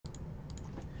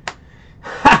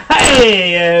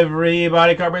Hey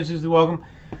everybody, Card Breakers, welcome.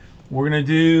 We're going to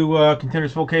do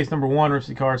Contenders full case number 1,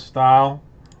 RCC card style.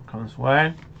 Come this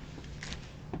way.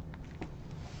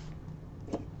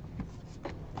 Get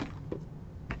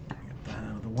that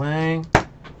out of the way.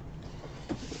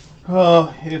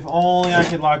 Oh, if only I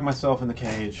could lock myself in the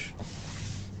cage.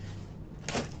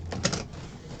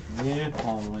 If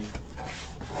only.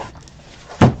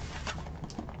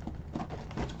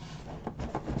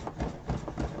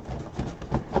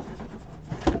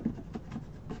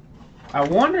 I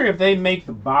wonder if they make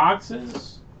the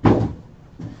boxes or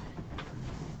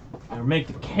make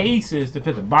the cases to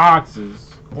fit the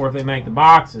boxes, or if they make the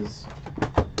boxes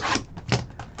to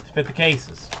fit the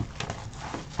cases.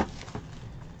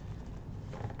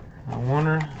 I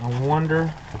wonder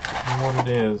what it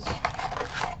is.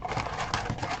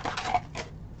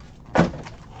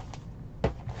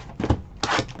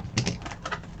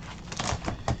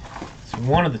 It's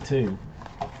one of the two.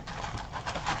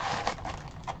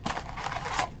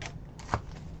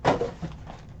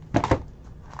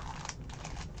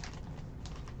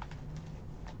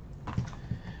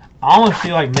 I almost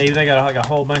feel like maybe they got like a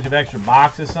whole bunch of extra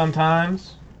boxes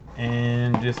sometimes,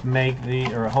 and just make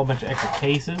or a whole bunch of extra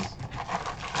cases,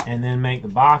 and then make the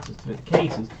boxes to fit the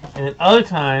cases. And then other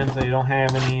times they don't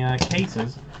have any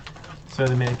cases, so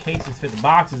they make the cases fit the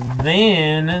boxes.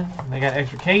 Then they got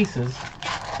extra cases,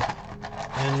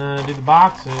 and do the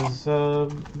boxes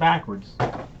backwards.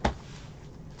 How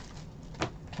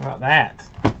about that?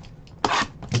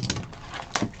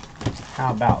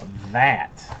 How about that?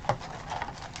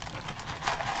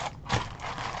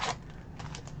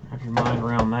 Wrap your mind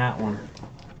around that one.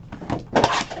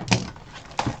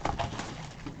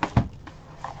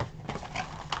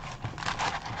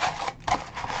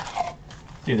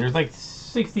 Dude, there's like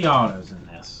 60 autos in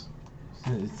this.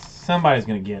 Somebody's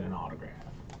gonna get an autograph.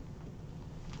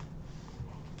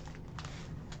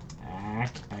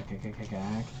 Act.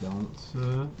 Don't,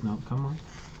 no, come on.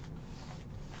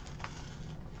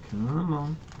 Come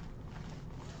on.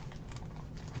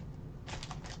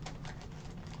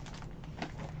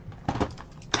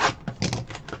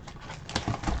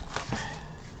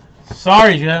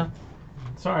 Sorry, Joe.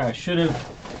 Sorry, I should have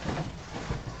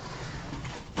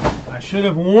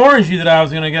warned you that I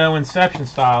was going to go Inception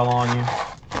style on you,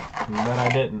 but I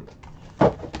didn't.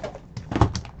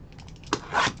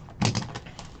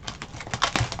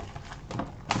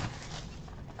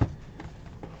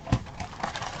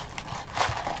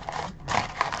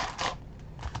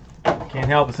 Can't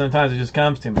help it. Sometimes it just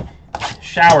comes to me.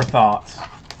 Shower thoughts,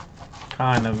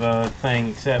 kind of thing,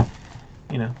 except,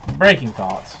 you know, breaking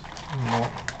thoughts.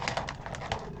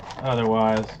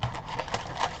 Otherwise,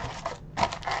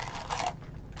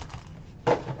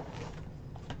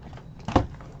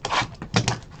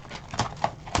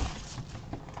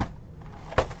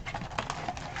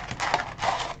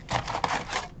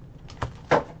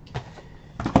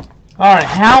 all right,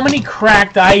 how many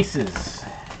cracked ices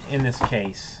in this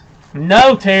case?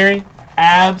 No, Terry,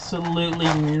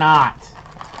 absolutely not.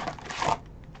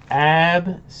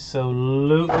 Absolutely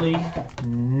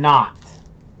not.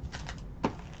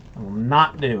 I will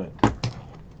not do it.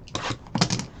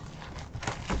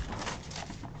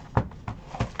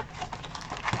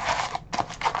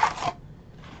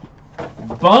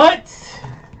 But,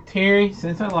 Terry,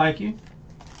 since I like you,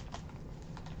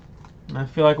 I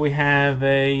feel like we have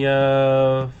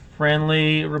a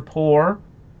friendly rapport.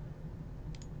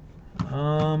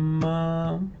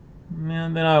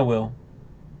 Man, then I will.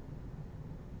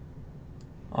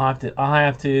 I'll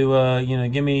have to, you know,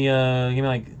 give me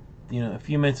like, you know, a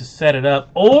few minutes to set it up.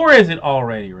 Or is it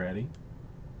already ready?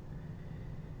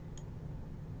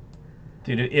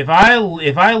 Dude, if I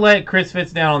let Chris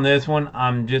Fitz down on this one,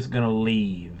 I'm just gonna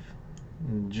leave.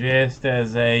 Just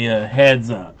as a heads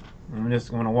up, I'm just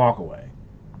gonna walk away.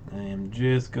 I am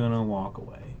just gonna walk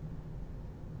away.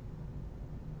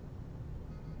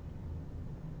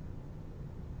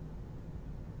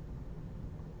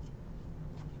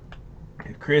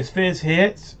 If Chris Fitz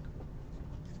hits,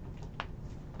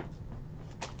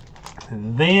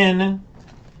 then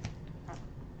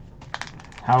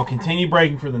I will continue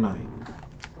breaking for the night.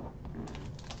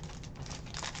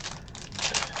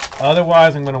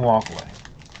 Otherwise, I'm going to walk away.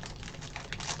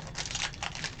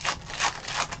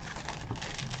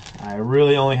 I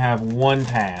really only have one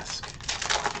task.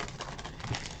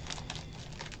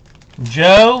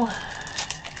 Joe,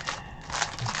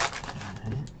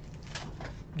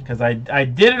 because I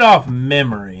did it off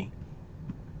memory.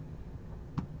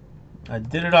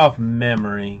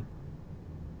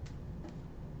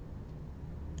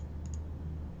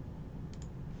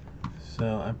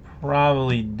 So I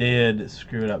probably did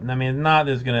screw it up. I mean, it's not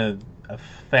just gonna.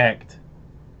 affect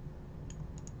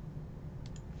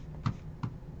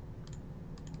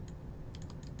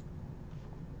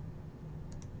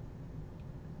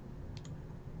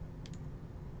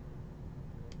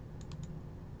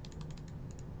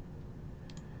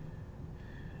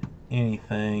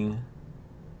anything.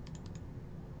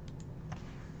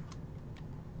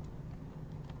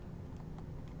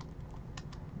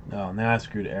 Oh, now I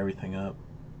screwed everything up.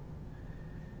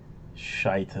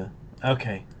 Shite.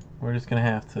 Okay, we're just gonna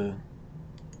have to.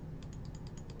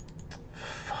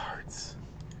 Farts.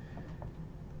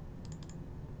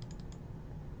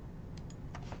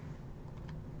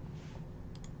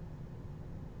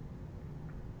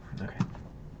 Okay,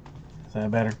 is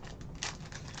that better?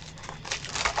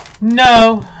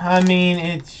 No, I mean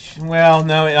it's well,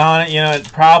 no,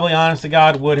 it probably, honest to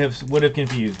God, would have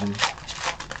confused them.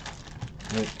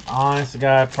 But honest to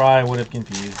God, probably would have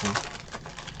confused them.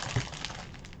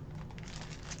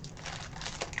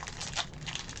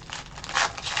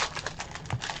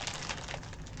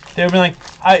 They'd be like,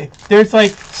 there's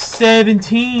like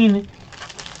 17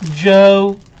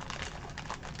 Joe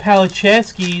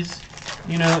Palacheskis,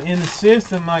 in the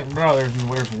system. Like, bro,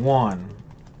 there's one.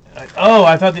 Like, oh,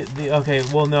 I thought okay,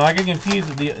 well, no, I got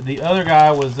confused. The other guy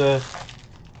was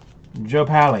Joe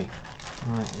Pally.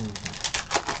 All right.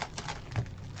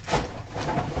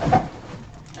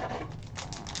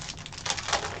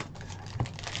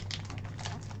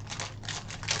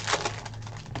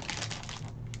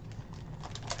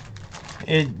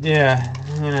 Yeah,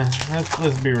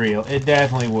 let's be real. It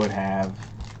definitely would have.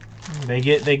 They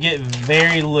get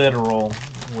very literal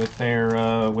with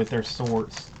their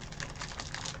sorts.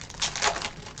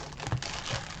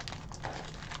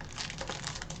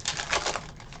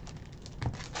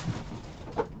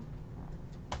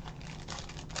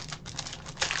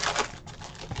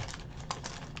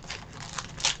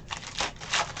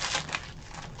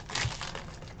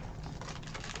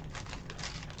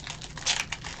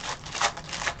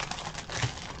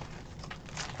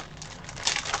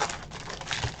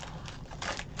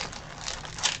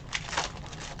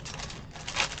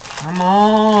 Come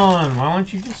on, why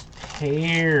don't you just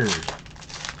tear?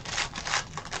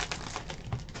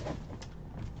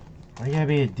 Why you gotta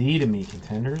be a D to me,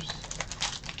 Contenders?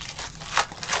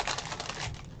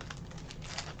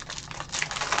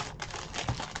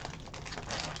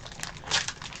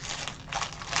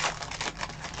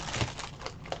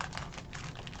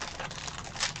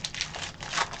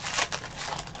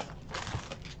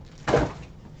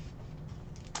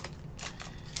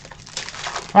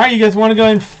 Alright, you guys want to go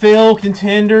ahead and fill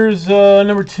Contenders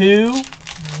number 2?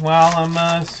 While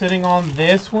I'm sitting on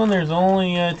this one, there's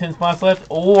only 10 spots left,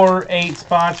 or 8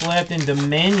 spots left in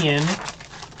Dominion.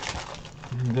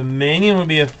 Dominion would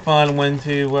be a fun one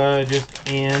to just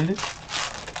end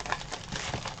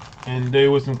and do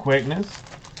with some quickness.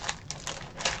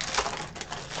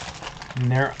 And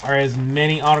there are as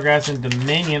many autographs in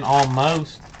Dominion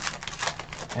almost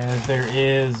as there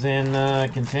is in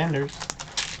Contenders.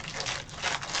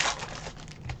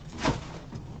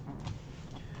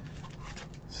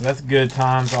 So that's good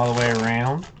times all the way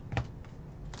around.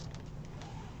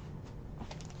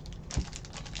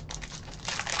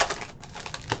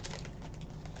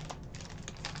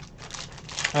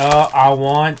 I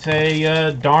want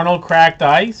a Darnold cracked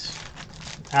ice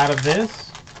out of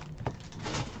this.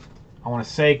 I want a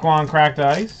Saquon cracked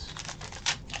ice.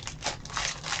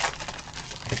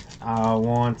 I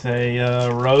want a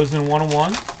Rosen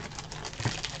 101.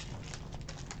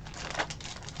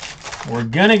 We're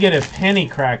gonna get a penny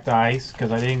cracked ice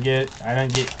because I didn't get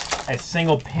a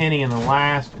single penny in the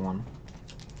last one.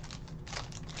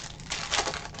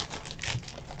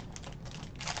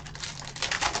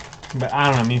 But I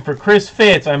don't know. I mean, for Chris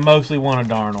Fitz, I mostly want a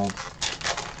Darnold.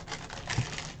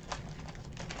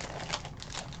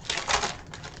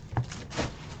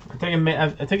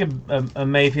 I take a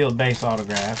Mayfield base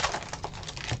autograph.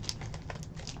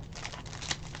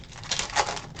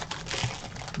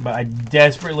 But I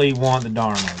desperately want the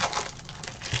Darnold.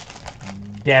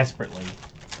 Desperately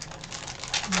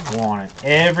want it.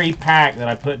 Every pack that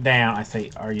I put down, I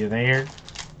say, are you there?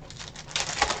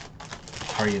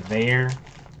 Are you there?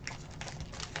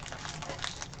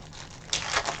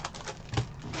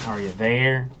 Are you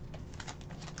there?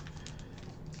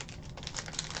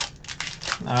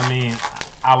 I mean,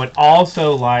 I would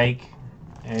also like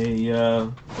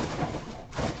a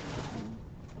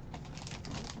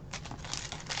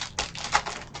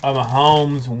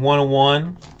Mahomes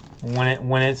 101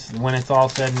 when it's all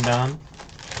said and done.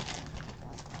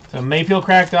 So Mayfield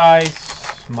cracked ice,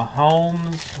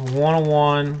 Mahomes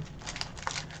 101.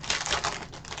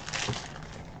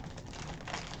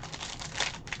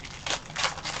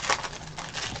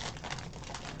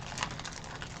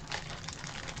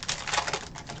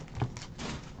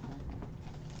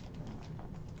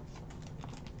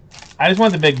 I just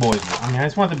want the big boys. I mean, I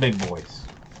just want the big boys.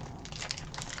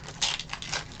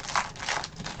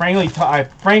 I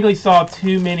frankly saw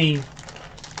too many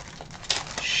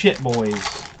shit boys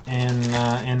in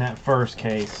that first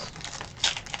case.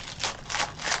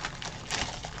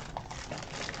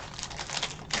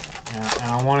 And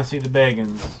I want to see the big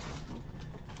ones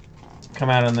come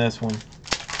out on this one.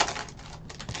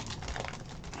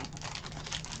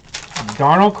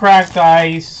 Darnold cracked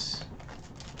ice.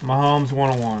 Mahomes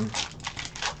 101.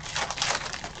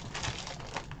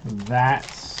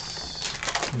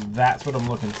 That's what I'm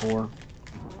looking for.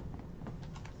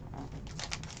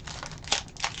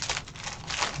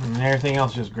 And everything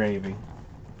else just gravy.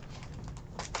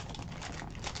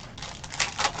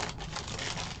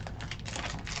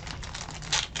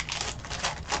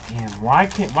 Damn, why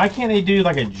can't they do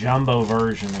like a jumbo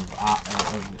version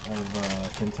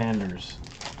of Contenders?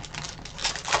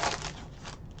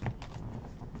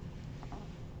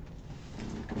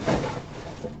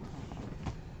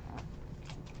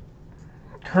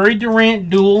 Curry Durant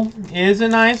duel is a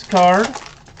nice card.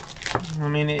 I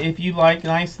mean, if you like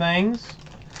nice things.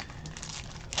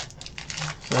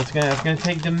 So it's gonna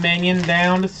take Dominion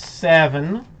down to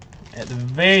 7 at the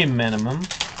very minimum.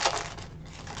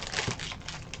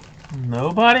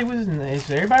 Everybody was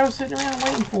sitting around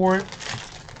waiting for it,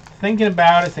 thinking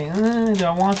about it, saying, "Do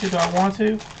I want to? Do I want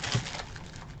to?"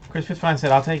 Chris Fitzfine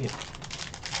said, "I'll take it.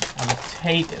 I will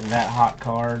take that hot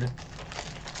card."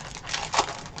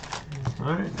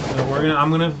 All right,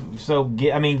 so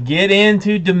get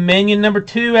into Dominion number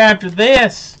 2 after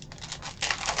this.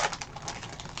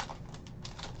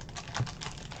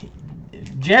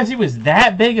 Jesse was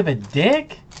that big of a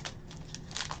dick?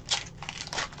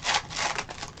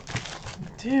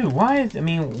 Dude,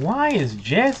 why is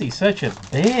Jesse such a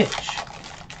bitch?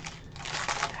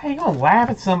 How you gonna laugh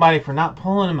at somebody for not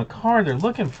pulling him a card they're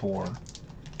looking for?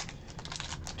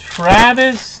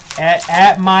 Travis,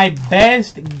 at my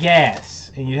best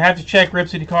guess, and you have to check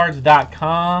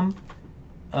RipCityCards.com.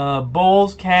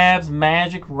 Bulls, Cavs,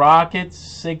 Magic, Rockets,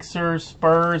 Sixers,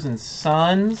 Spurs, and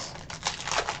Suns.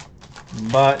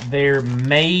 But there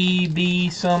may be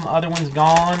some other ones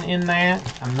gone in that.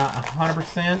 I'm not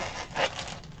 100%.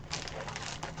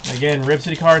 Again,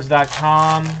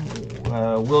 RipCityCards.com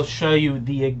will show you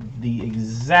the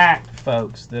exact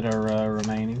folks that are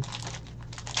remaining.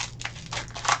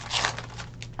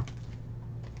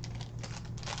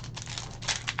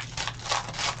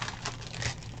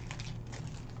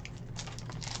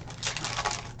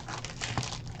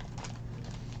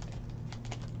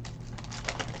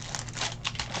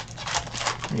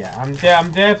 Yeah, I'm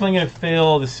definitely gonna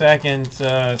fill the second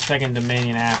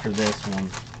Dominion after this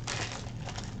one.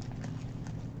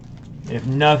 If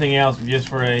nothing else, just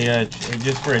for a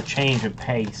change of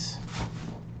pace.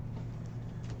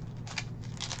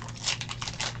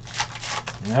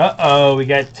 Uh-oh, we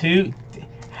got 2.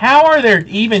 How are there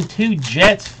even 2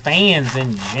 Jets fans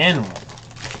in general?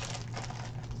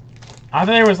 I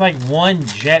thought there was like 1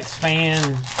 Jets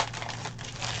fan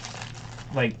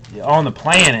like on the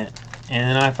planet, and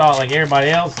then I thought like everybody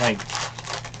else like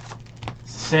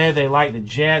said they liked the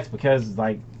Jets because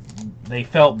like they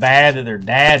felt bad that their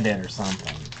dad did or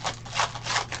something.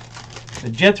 The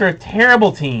Jets are a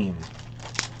terrible team.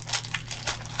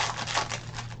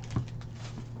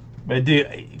 But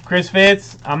dude, Chris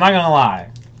Fitz, I'm not gonna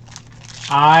lie.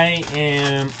 I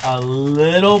am a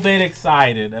little bit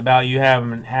excited about you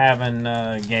having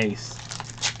Gase.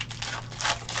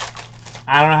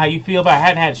 I don't know how you feel about it. I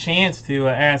hadn't had a chance to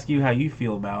ask you how you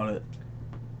feel about it.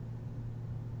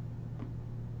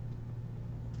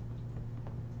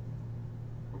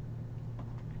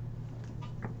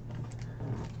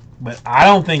 But I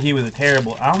don't think he was a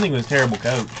terrible coach.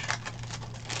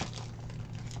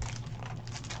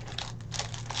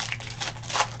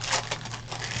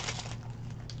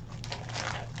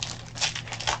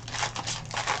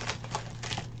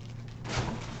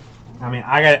 I mean,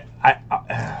 I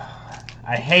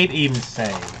hate to even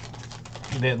say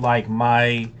that like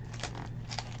my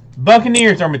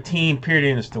Buccaneers are my team, period,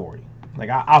 in the story. Like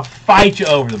I'll fight you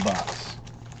over the Bucs.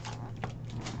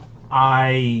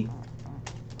 I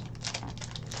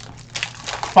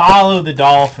follow the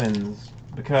Dolphins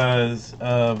because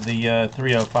of the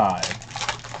 305.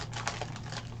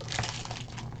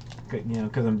 You know,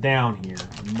 because I'm down here.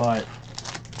 But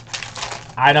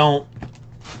I don't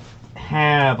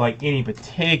have like any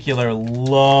particular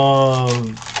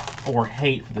love or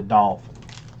hate for the Dolphins.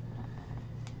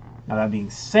 Now that being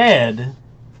said,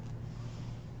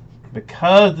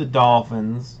 because the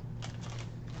Dolphins,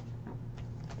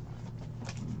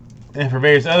 and for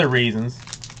various other reasons,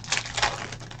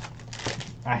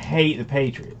 I hate the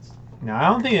Patriots. Now, I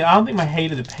don't think my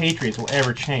hate of the Patriots will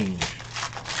ever change.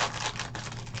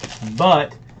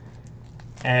 But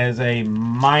as a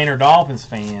minor Dolphins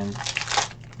fan,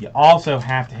 you also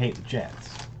have to hate the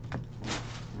Jets.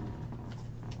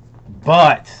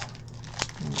 But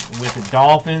with the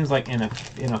Dolphins, like in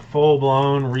a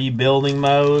full-blown rebuilding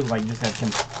mode, like just have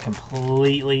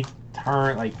completely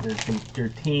turned, like their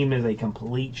team is a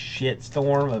complete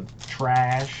shitstorm of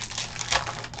trash.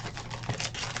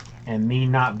 And me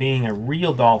not being a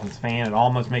real Dolphins fan, it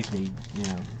almost makes me,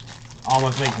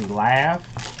 laugh.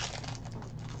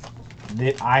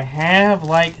 That I have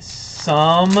like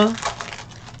some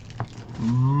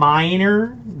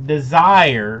minor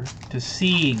desire to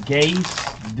see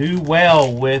Gase do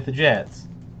well with the Jets.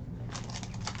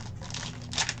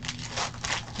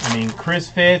 I mean, Chris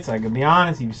Fitz, I can be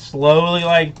honest, he's slowly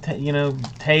like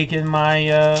taking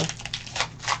my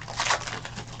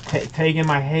taking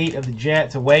my hate of the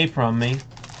Jets away from me,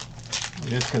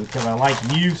 just because I like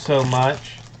you so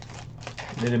much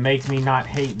that it makes me not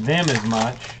hate them as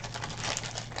much.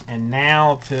 And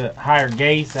now to hire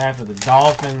Gase after the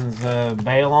Dolphins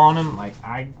bail on him, like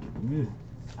I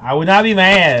would not be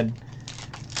mad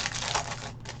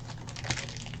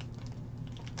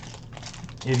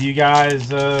if you guys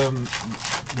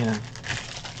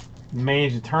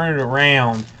manage to turn it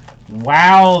around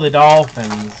while the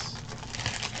Dolphins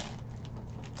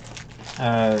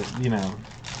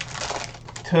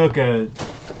took a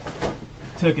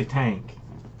tank.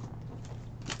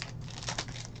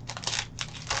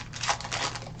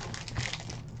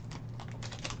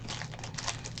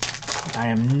 I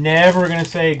am never going to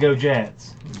say go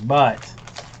Jets, but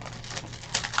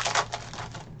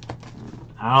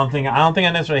I don't think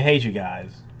I necessarily hate you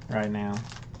guys right now.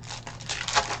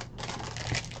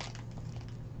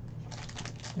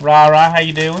 Rah rah, how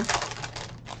you doing?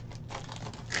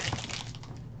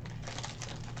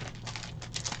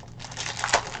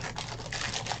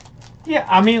 Yeah,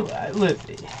 I mean, look,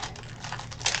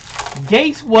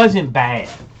 Gase wasn't bad.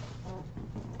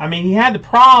 I mean, he had the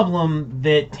problem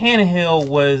that Tannehill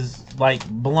was like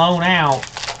blown out,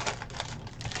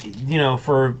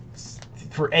 for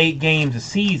 8 games a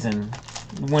season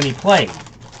when he played.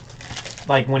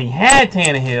 Like when he had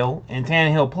Tannehill and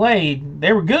Tannehill played,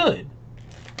 they were good.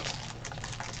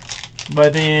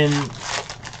 But then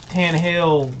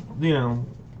Tannehill,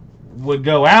 would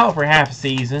go out for half a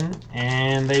season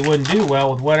and they wouldn't do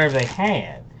well with whatever they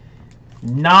had.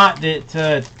 Not that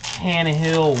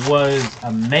Tannehill was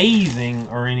amazing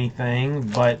or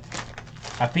anything, but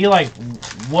I feel like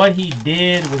what he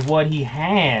did with what he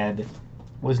had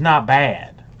was not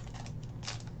bad.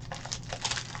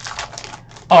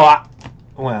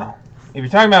 Well, if you're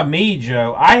talking about me,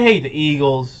 Joe, I hate the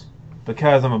Eagles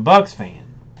because I'm a Bucs fan.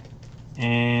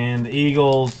 And the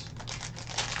Eagles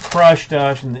crushed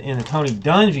us in the Tony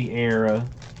Dungy era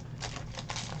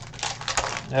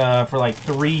for like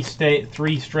three straight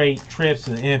trips to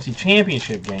the NFC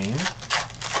Championship game.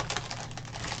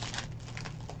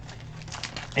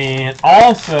 And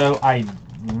also, I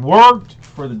worked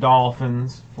for the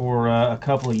Dolphins for a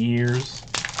couple of years,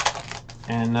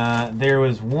 and there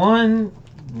was one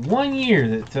year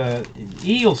that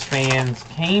Eagles fans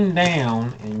came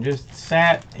down and just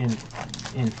sat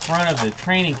in front of the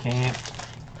training camp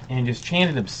and just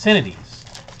chanted obscenities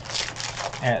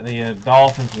at the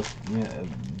Dolphins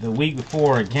the week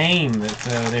before a game that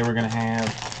they were going to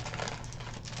have.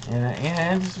 And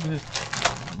I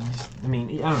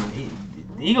mean, I don't know.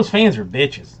 The Eagles fans are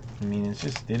bitches. I mean,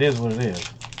 it is what it is.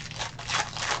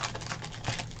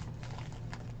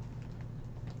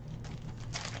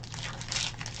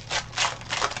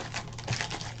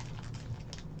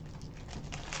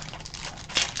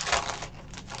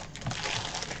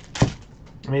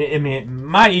 I mean,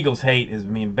 my Eagles hate is,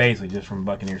 basically just from a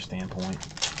Buccaneer standpoint.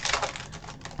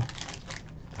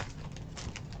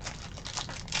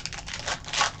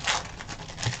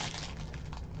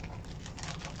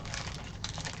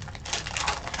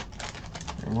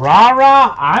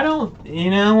 Rah-rah, I don't, you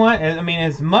know what? I mean,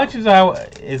 as much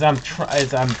as I'm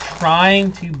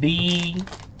trying to be,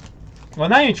 well,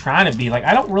 not even trying to be, like,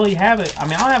 I don't really have I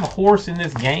don't have a horse in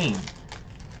this game.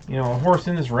 A horse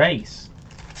in this race.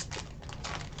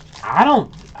 I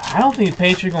don't think the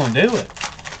Patriots are going to do it.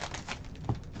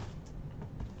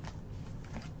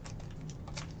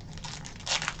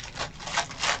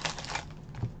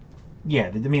 Yeah,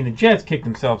 the Jets kicked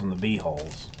themselves in the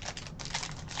beeholes.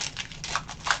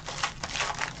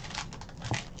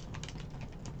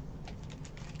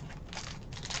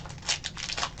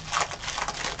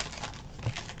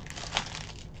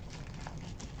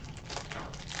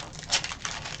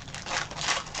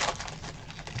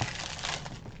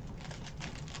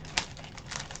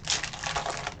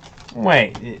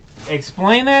 Wait,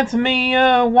 explain that to me,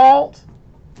 Walt.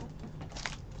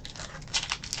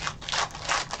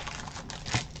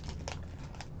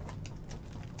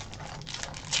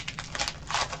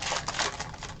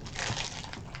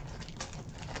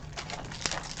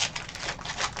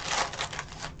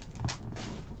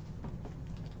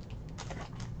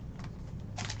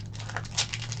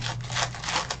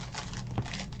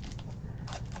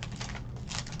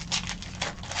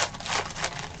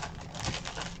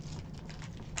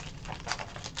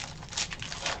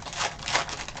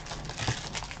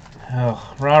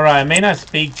 Oh, right. I may not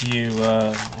speak to you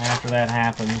after that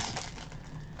happens,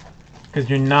 because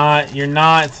you're not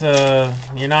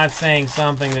saying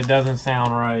something that doesn't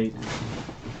sound right.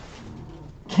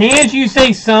 Can't you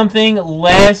say something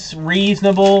less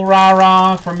reasonable,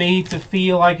 rah-rah, for me to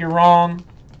feel like you're wrong?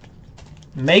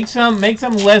 Make some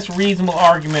less reasonable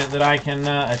argument that I can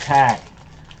attack.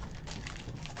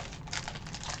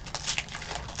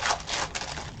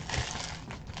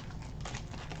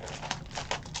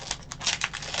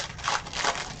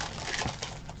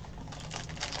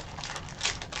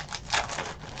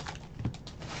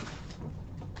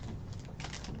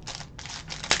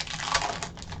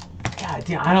 God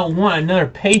damn, I don't want another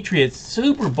Patriots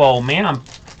Super Bowl, man. I'm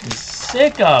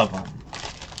sick of them.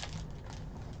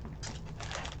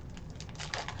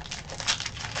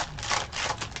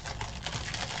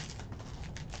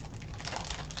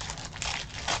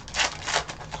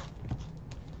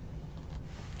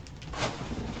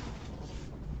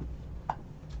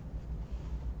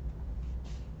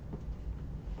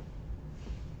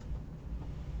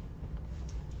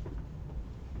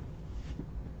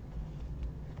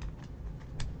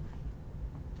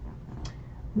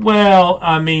 Well,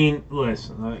 I mean,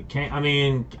 listen.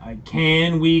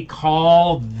 Can we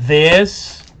call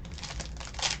this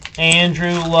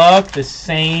Andrew Luck the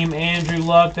same Andrew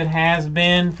Luck that has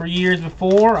been for years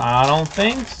before? I don't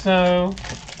think so.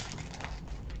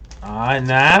 No,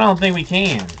 I don't think we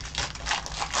can.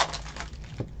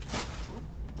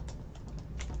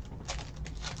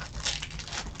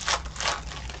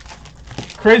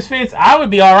 Chris Fitz, I would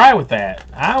be all right with that.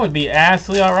 I would be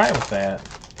absolutely all right with that.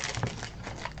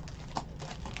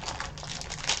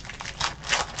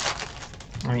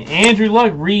 I mean, Andrew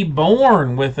Luck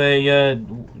reborn with a,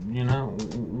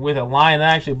 with a line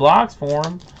that actually blocks for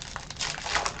him.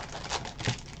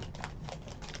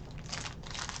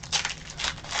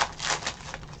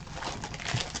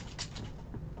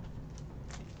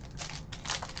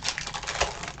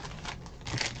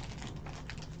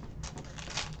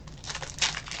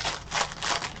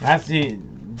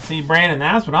 See, Brandon,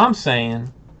 that's what I'm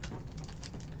saying.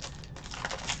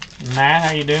 Matt,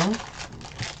 how you doing?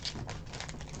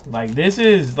 This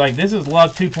is Luck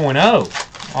 2.0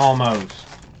 almost.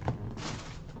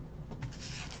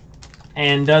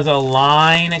 And does a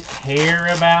line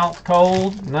care about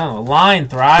cold? No, a line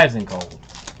thrives in cold.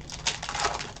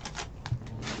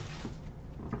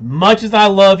 Much as I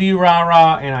love you,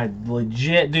 rah-rah, and I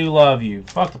legit do love you,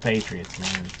 fuck the Patriots,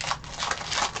 man.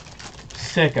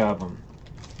 Sick of them.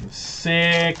 I'm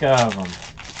sick of them.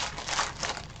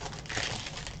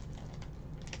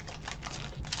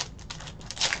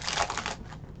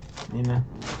 You know,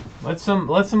 let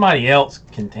somebody else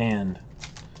contend.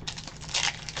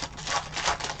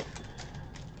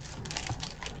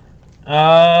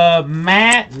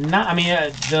 Matt,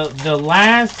 the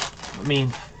last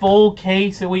full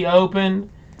case that we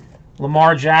opened,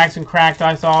 Lamar Jackson cracked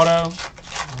ice auto,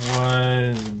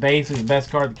 was basically the best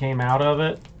card that came out of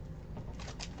it.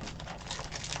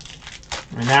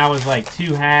 And that was like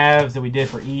 2 halves that we did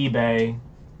for eBay.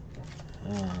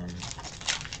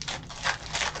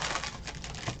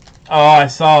 Oh, I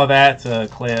saw that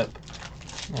clip,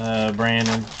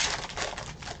 Brandon.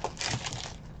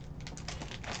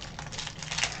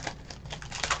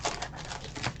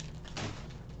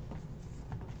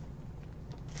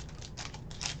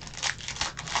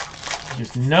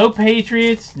 Just no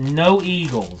Patriots, no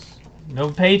Eagles.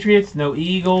 No Patriots, no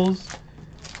Eagles,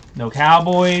 no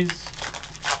Cowboys,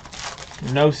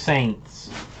 no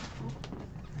Saints.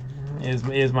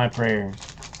 Is my prayer.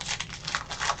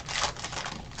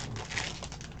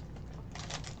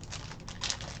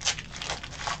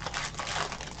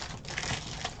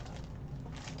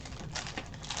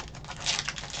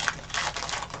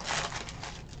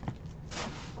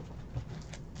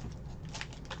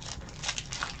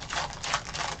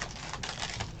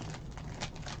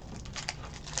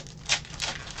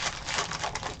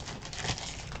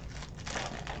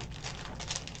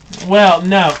 Well,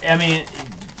 no, I mean,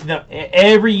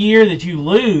 every year that you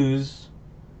lose,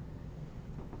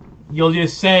 you'll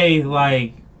just say,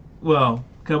 like, well,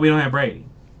 because we don't have Brady.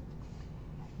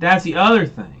 that's the other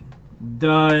thing.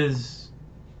 Does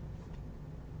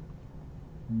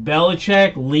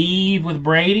Belichick leave with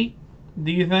Brady,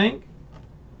 do you think?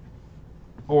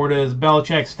 Or does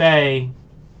Belichick stay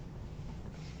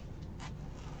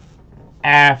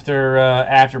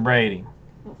after Brady?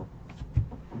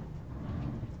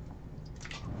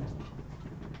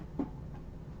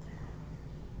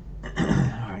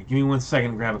 Alright, give me 1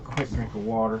 second to grab a quick drink of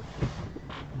water.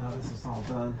 Now this is all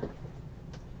done.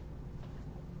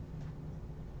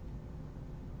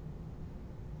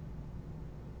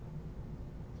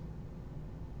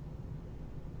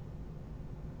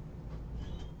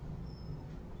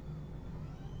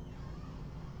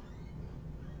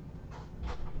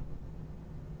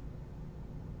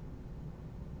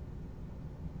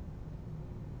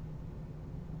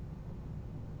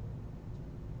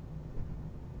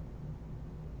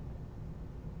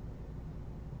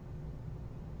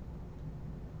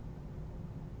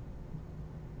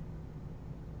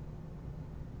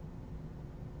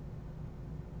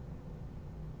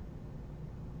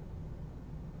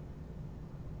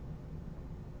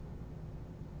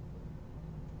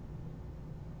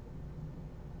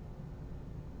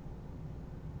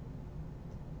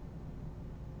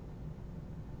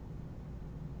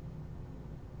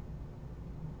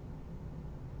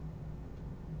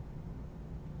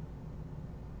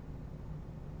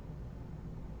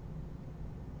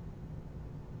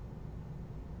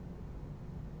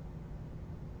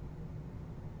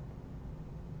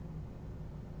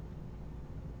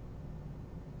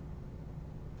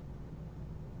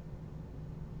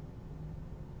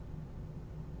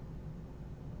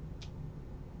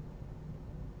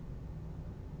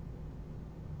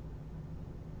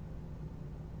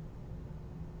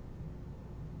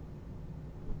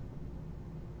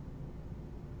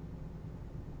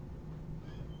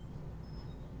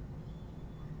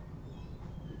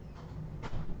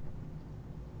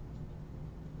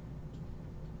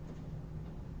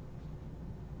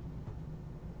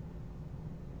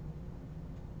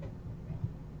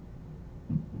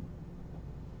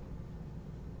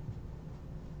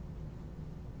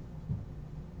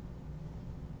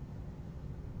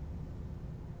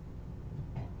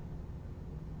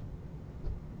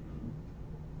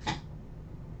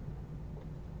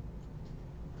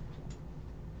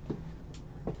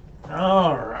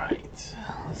 Alright,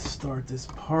 let's start this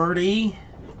party.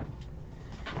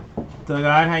 Doug,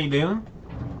 how you doing?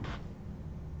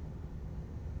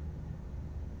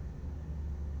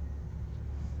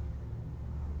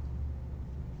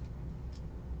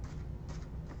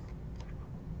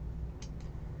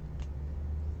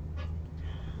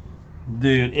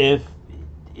 Dude, if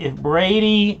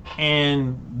Brady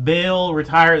and Bill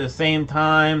retire at the same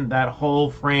time, that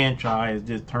whole franchise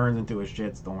just turns into a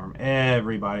shitstorm.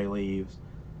 Everybody leaves.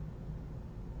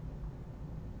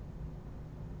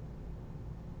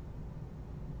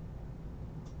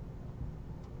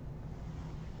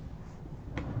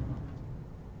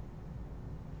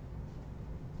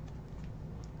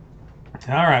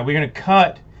 Alright, we're going to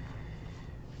cut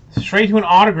straight to an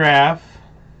autograph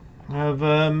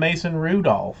of Mason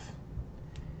Rudolph.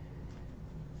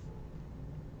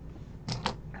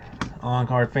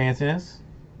 On-card fanciness.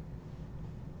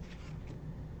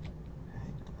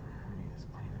 Let me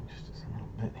just clean up just a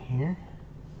little bit here.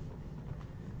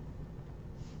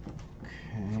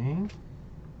 Okay.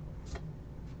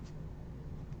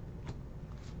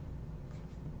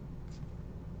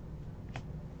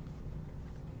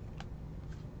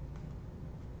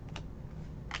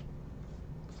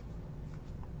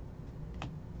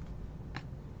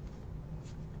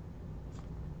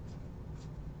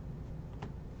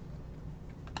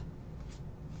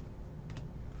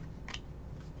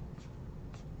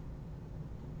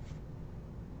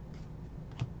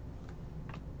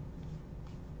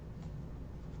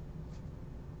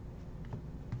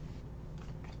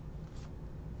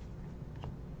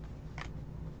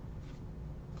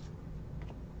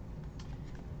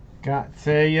 Got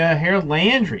Harold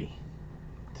Landry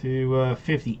to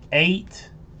 58.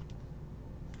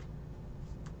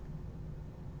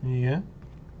 Yeah.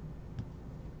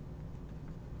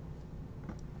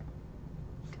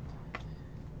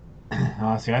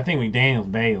 See, I think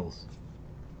McDaniels bails.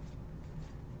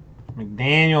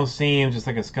 McDaniels seems just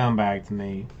like a scumbag to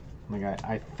me. Like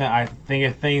I think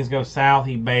if things go south,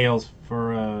 he bails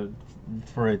for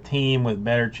a team with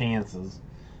better chances.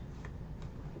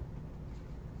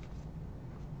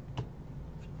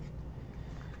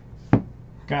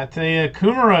 Got a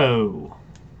Kumaro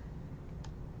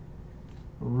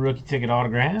rookie ticket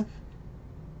autograph.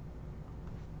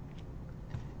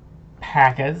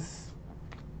 Packers.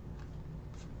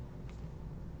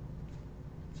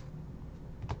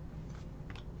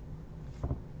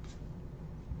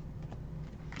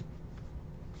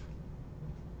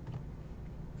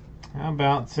 How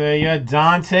about, say,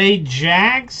 Dante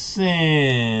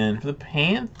Jackson for the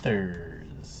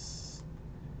Panthers?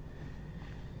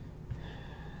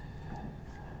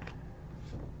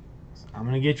 I'm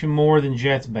going to get you more than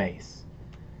Jets base.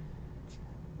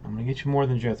 I'm going to get you more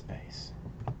than Jets base.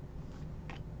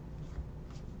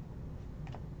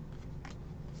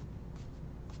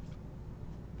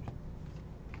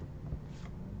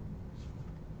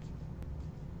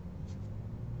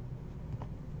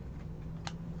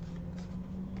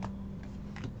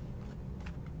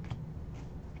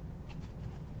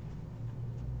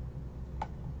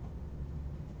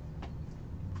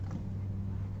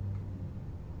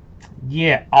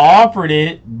 Yeah, offered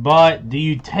it, but do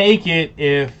you take it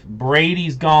if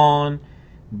Brady's gone,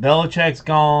 Belichick's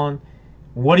gone?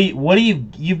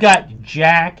 You've got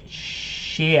jack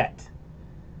shit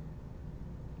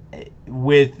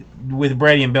with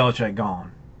Brady and Belichick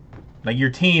gone. Like, your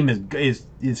team is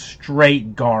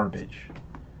straight garbage.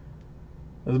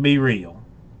 Let's be real.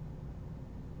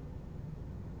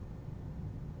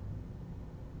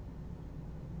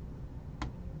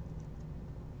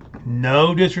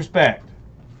 No disrespect.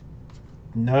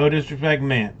 No disrespect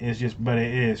meant. It's just, but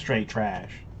it is straight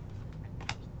trash.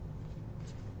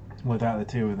 Without the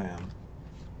two of them.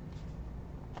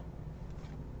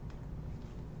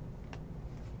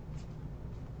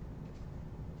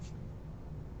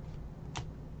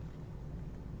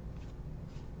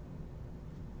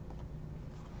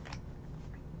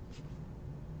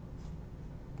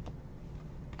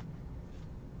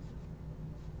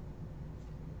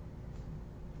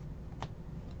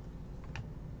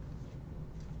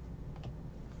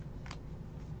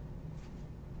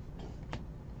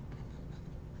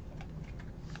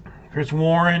 Chris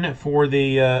Warren for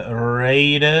the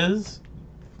Raiders.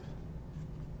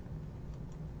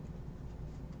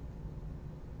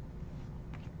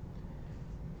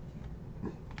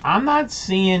 I'm not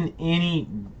seeing any,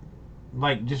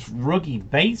 like, just rookie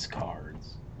base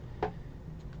cards.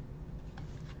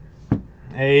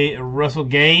 A Russell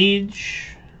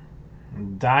Gage,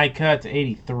 die cut to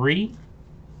 83.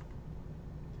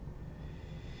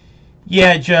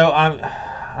 Yeah, Joe,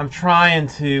 I'm trying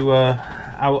to.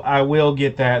 I will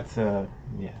get that.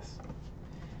 Yes,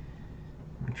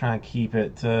 I'm trying to keep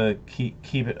it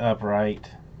keep it upright.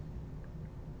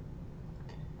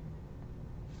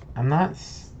 I'm not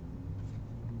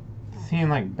seeing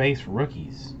like base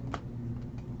rookies.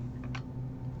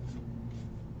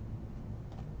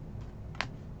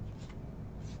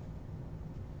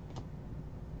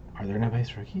 Are there no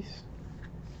base rookies?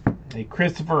 A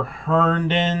Christopher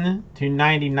Herndon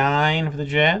 /99 for the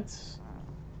Jets.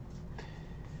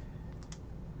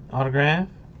 Autograph.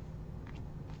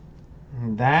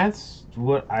 That's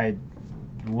what I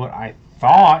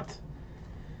thought.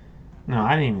 No,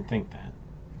 I didn't even think that.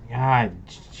 God,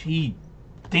 gee,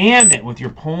 damn it with your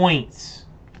points.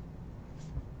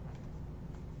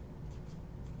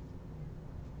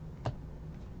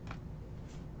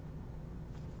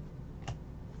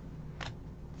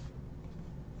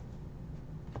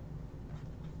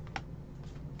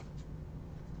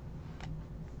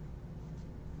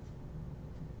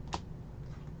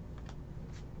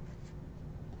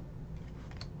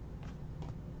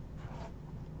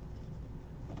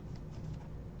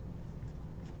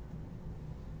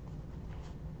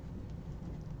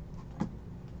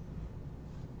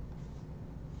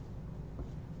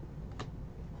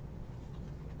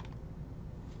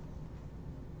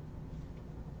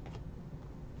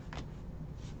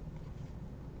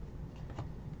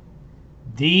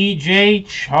 DJ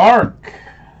Chark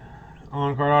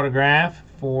on card autograph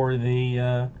for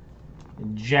the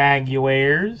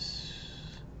Jaguars.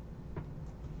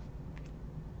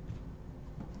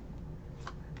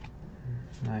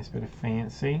 Nice bit of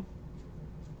fancy.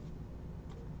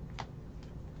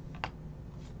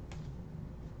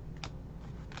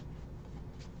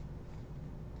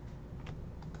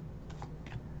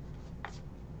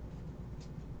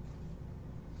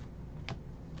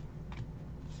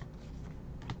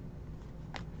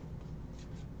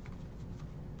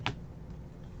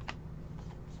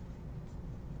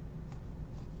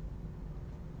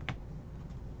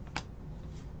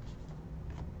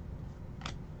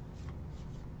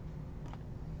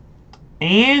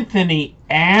 Anthony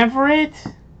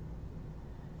Averett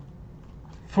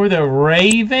for the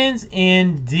Ravens,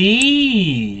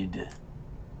 indeed.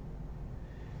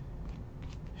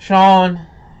 Sean,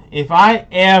 if I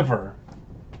ever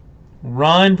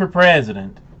run for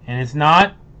president, and it's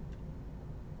not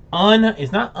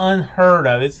unheard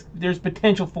of, there's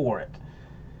potential for it.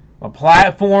 A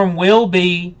platform will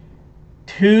be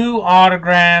 2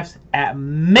 autographs at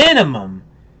minimum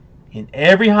in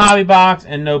every hobby box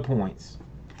and no points.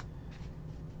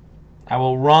 I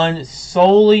will run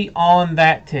solely on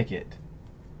that ticket.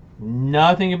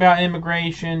 Nothing about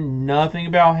immigration, nothing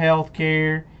about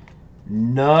healthcare,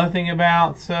 nothing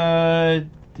about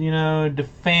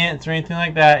defense or anything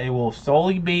like that. It will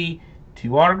solely be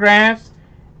 2 autographs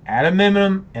at a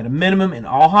minimum in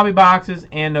all hobby boxes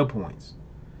and no points.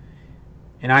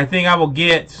 And I think I will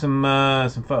get some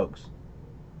folks.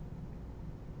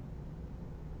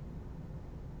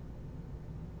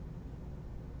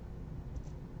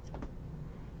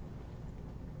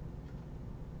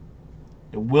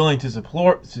 They're willing to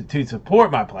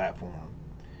support my platform.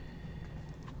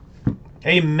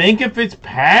 Hey, Minka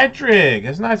Fitzpatrick.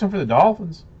 That's a nice one for the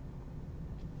Dolphins.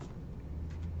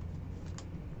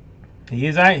 He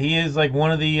is like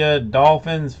one of the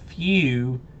Dolphins'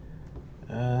 few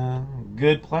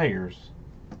good players.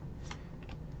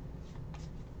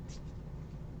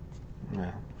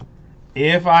 Now,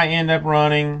 if I end up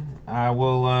running, I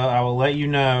will let you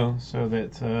know so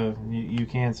that you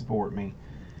can support me.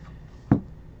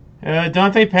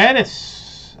 Dante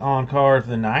Pettis on card for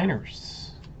the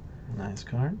Niners. Nice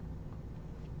card.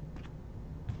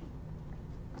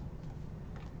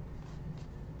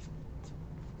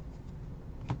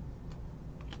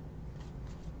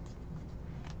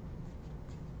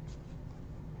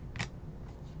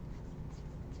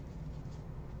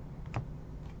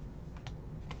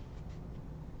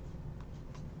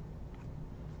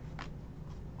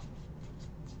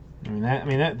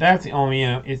 That's the only,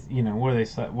 it's, what do they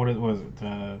say, what was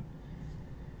it,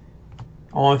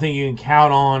 only thing you can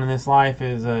count on in this life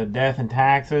is death and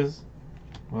taxes.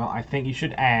 Well, I think you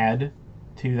should add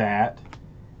to that.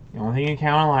 The only thing you can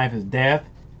count on in life is death,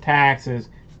 taxes,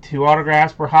 2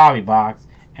 autographs per hobby box,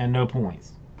 and no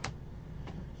points.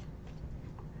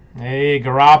 Hey,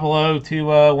 Garoppolo to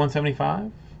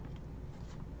 175.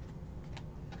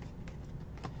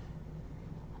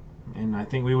 And I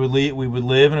think we would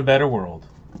live in a better world.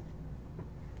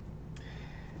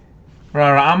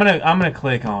 Right, I'm gonna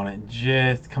click on it.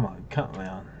 Just come on,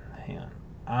 hang on.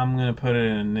 I'm gonna put it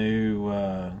in a new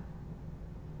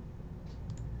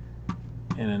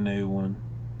one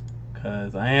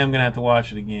because I am gonna have to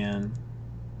watch it again,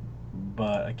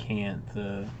 but I can't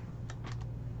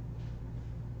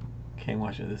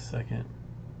watch it this second.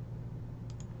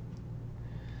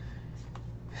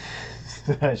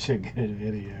 Such a good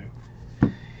video.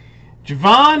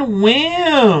 Javon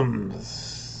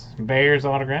Wims, Bears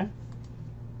autograph.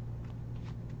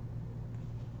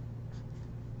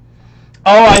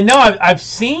 Oh, I know. I've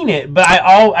seen it, but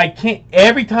I can't.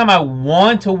 Every time I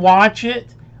want to watch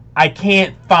it, I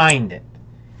can't find it.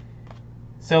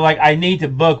 So like, I need to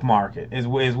bookmark it. Is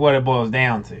what it boils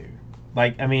down to.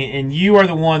 Like, I mean, and you are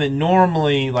the one that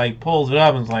normally like pulls it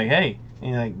up and is like, hey,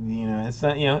 it's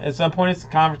not, at some point it's a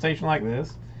conversation like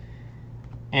this,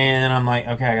 and I'm like,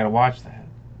 okay, I gotta watch that.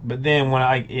 But then when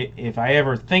if I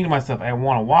ever think to myself I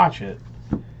want to watch it,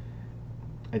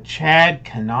 a Chad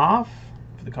Kanoff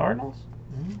for the Cardinals.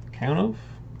 Count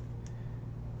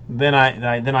then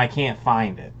I can't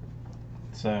find it.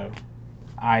 So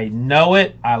I know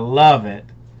it, I love it.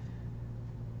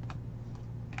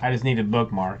 I just need to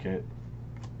bookmark it.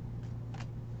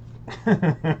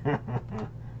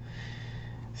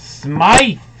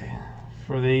 Smythe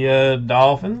for the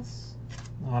Dolphins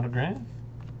autograph.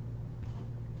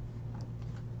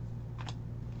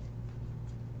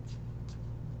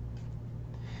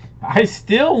 I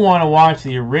still want to watch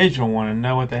the original one and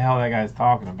know what the hell that guy's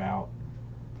talking about.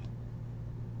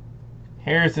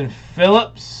 Harrison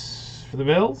Phillips for the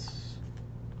Bills.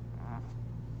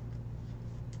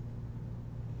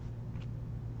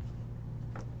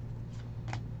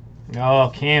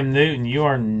 Oh, Cam Newton, you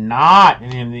are not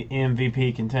an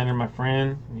MVP contender, my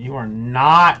friend. You are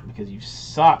not, because you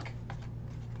suck.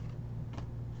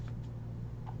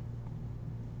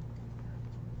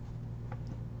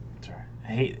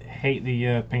 I hate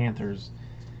the Panthers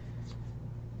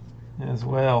as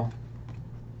well.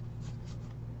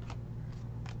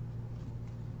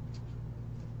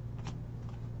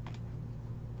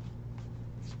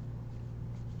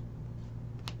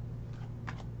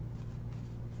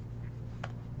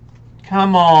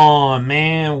 Come on,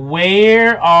 man.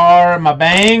 Where are my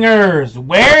bangers?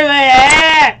 Where are they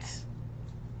at?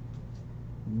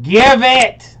 Give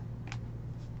it.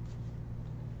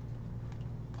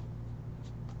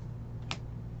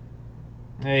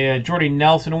 Hey, Jordy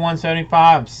Nelson to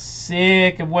 175. I'm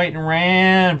sick of waiting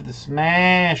around for the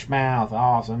Smash Mouth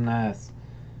awesomeness.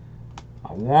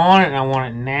 I want it, and I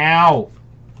want it now.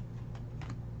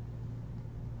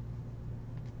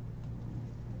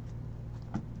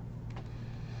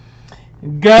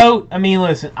 GOAT. I mean,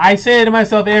 listen, I say it to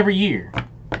myself every year.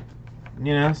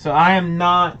 You know, so I am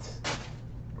not.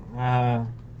 I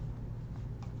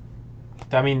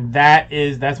mean,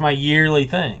 that's my yearly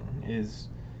thing. Is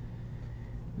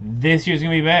this year's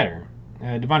gonna be better?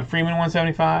 Devon Freeman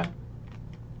 175.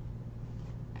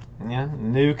 Yeah,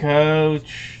 new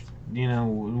coach. You know,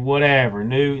 whatever.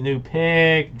 New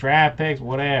pick, draft picks,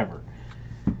 whatever.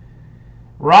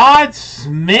 Rod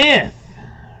Smith,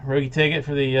 rookie ticket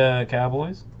for the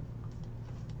Cowboys.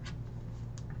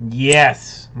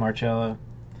 Yes, Marcello.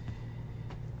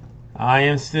 I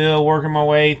am still working my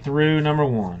way through number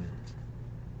 1.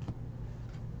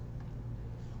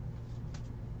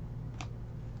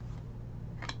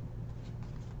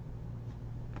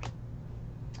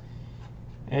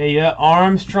 A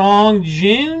Armstrong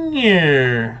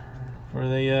Jr. for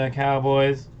the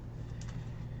Cowboys.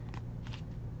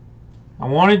 I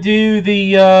want to do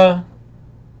the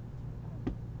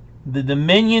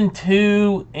Dominion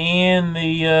 2 and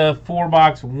the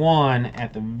 4-box 1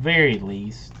 at the very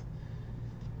least.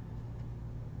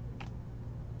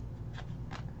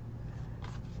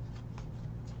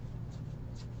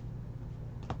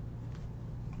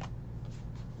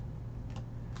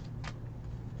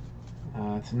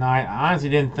 Tonight, I honestly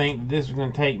didn't think this was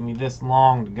going to take me this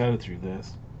long to go through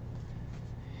this.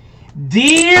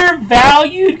 Dear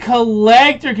valued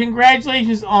collector,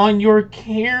 congratulations on your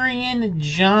Kerryon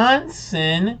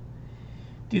Johnson.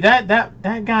 Dude,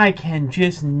 that guy can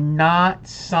just not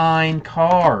sign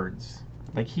cards.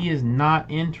 Like, he is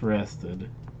not interested.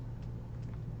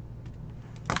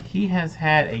 He has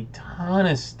had a ton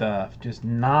of stuff, just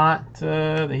not,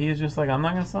 that he is just like, I'm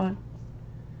not going to sign.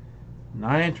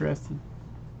 Not interested.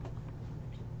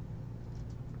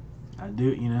 I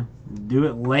do, you know, do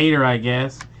it later, I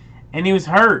guess. And he was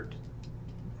hurt,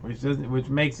 which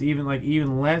makes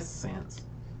even less sense.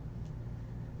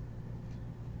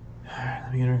 All right,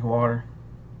 let me get a drink of water.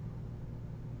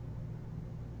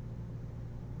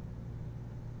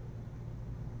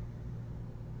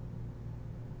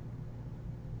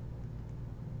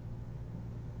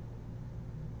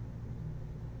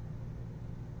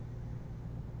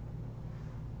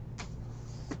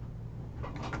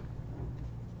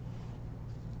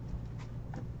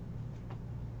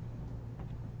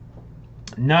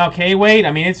 No, okay, wait.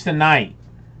 I mean, it's tonight.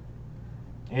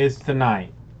 It's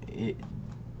tonight.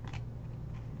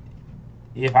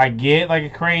 If I get like a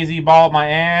crazy ball up my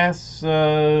ass,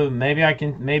 maybe I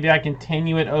can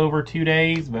continue it over 2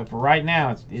 days. But for right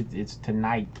now, it's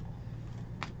tonight.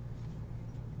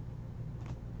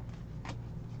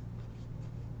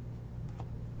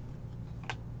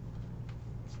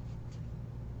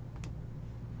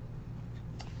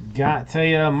 Got to tell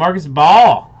you, Marcus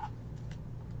Ball.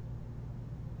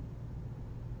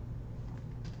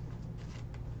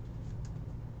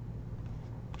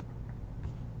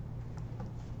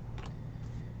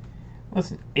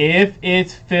 Listen, if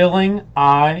it's filling,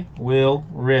 I will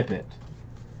rip it.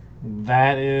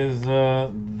 That is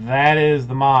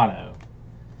the motto.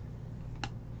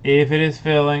 If it is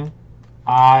filling,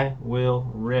 I will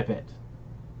rip it.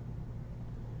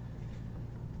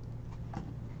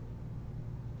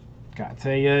 Got to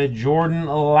tell you, Jordan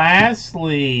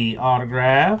Lastly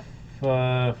autograph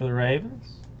for the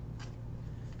Ravens.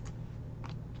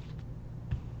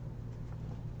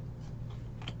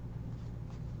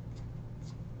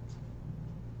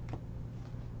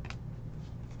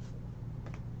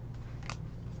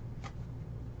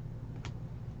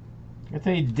 I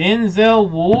tell you, Denzel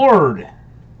Ward,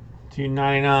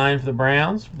 $2.99 for the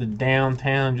Browns, for the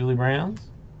downtown Julie Browns.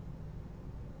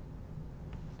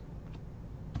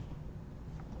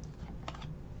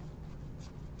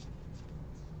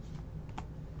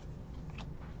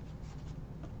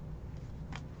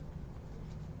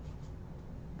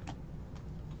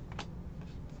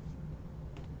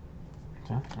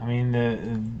 I mean,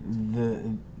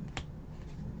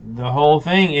 the whole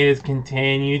thing is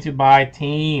continue to buy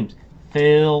teams.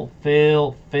 Fill,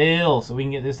 so we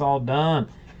can get this all done.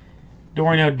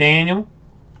 Dorian O'Daniel.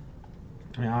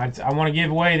 You know, I want to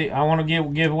give away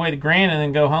the grand and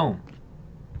then go home.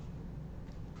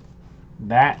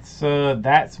 That's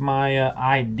my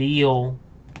ideal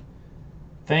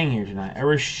thing here tonight. A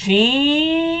Rasheem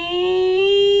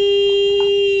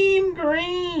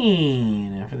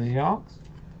Green for the Seahawks.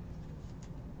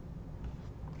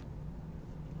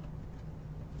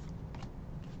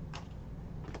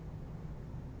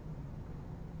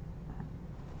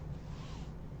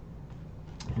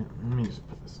 Let me just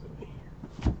put this over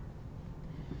here.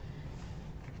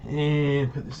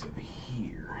 And put this over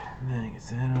here. Then get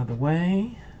that out of the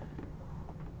way.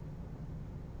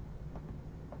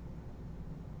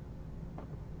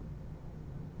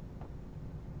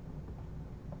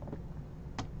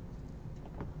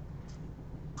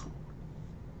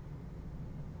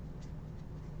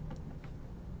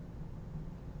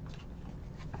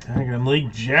 I got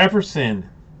Malik Jefferson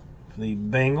for the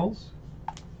Bengals.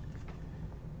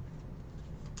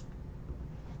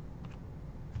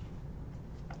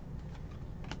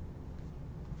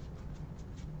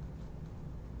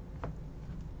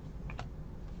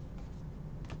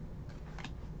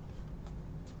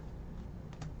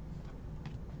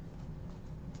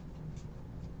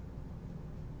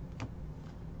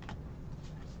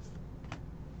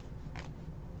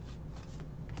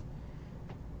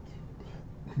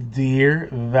 Dear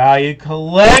Value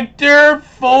Collector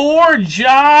for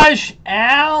Josh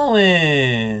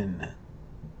Allen.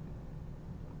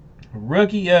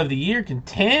 Rookie of the Year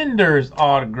Contenders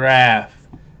autograph.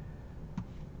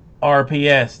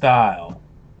 RPS style.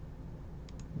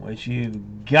 Which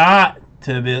you've got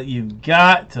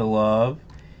to love.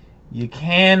 You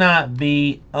cannot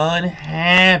be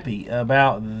unhappy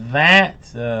about that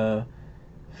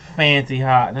fancy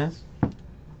hotness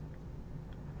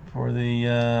for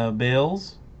the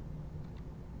Bills.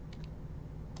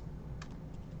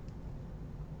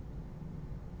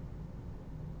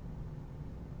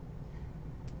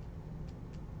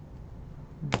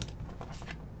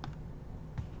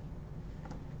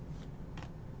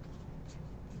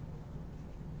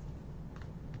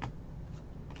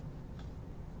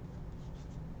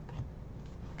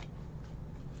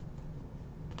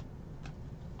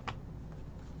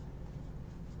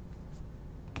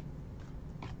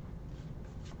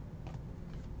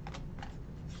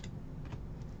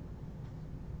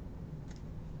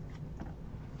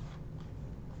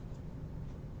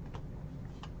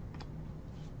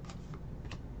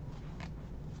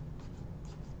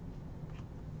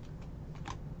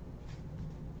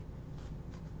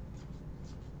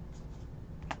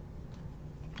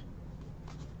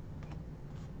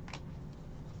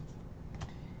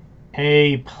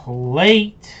 A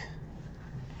plate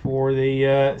for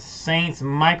the Saints,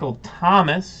 Michael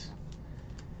Thomas.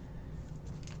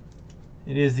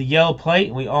 It is the yellow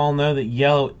plate. We all know that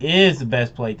yellow is the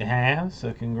best plate to have.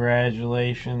 So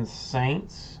congratulations,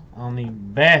 Saints, on the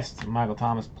best Michael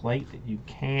Thomas plate that you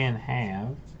can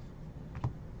have.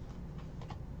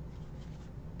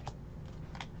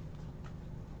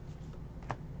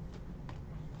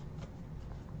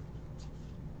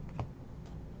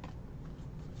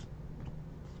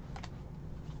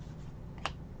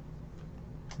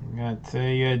 Got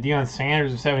Deion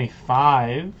Sanders of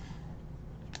 75.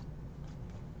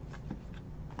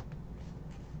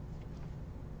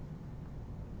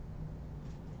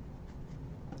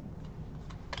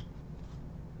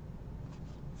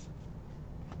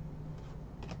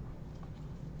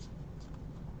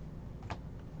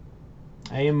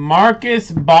 A Marcus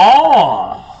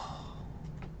Ball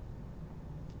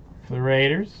for the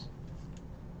Raiders.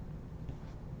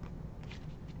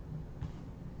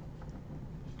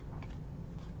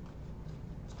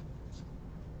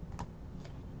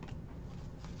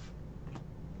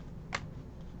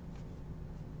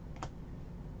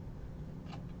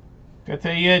 Got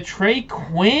the Trey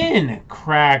Quinn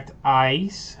cracked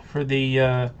ice for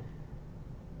the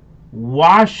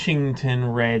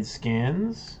Washington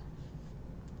Redskins.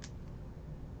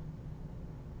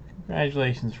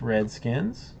 Congratulations,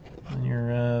 Redskins, on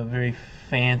your very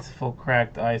fanciful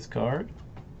cracked ice card.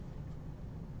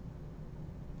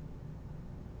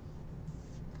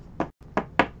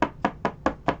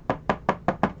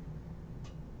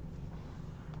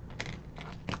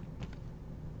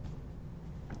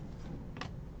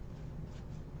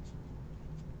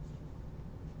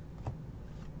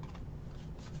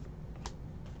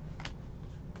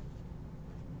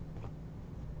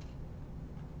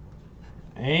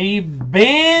 A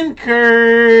Bankert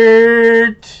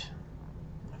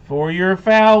for your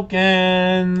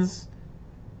Falcons.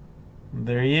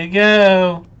 There you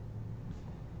go.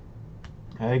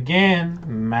 Again,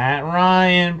 Matt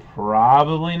Ryan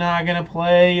probably not going to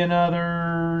play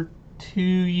another 2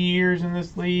 years in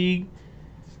this league.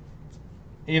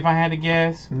 If I had to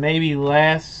guess, maybe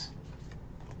less,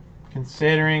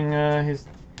 considering his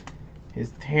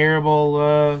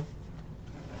terrible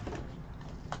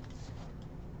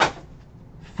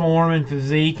form and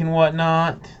physique and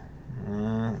whatnot.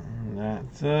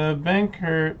 That's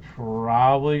Bankert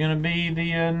probably going to be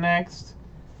the next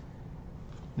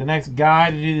guy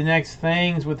to do the next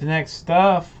things with the next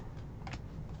stuff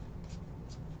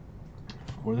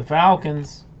for the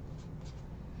Falcons.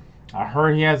 I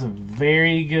heard he has a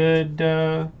very good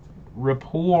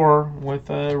rapport with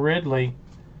Ridley,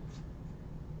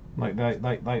 like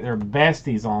they're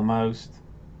besties almost.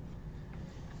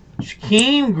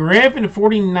 Shaquem Griffin,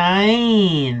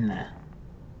 49.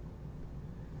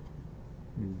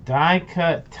 Die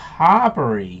cut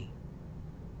Toppery.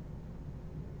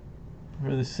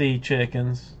 for the Sea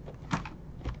Chickens.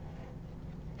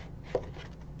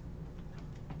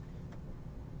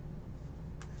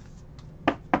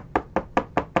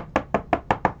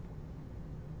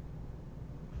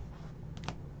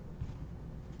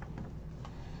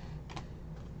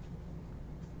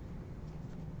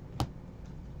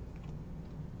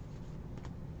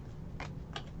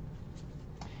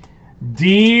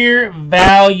 Dear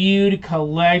valued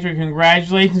collector,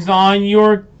 congratulations on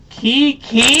your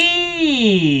Kiki!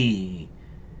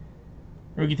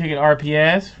 Rookie ticket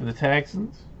RPAs for the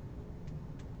Texans.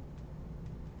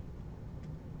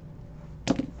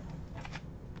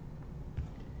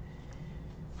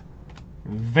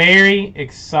 Very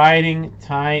exciting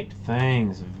type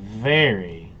things.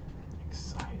 Very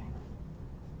exciting.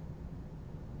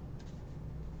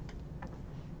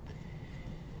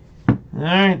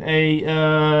 Alright,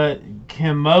 a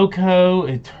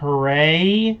Kimoko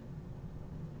Ture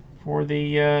for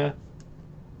the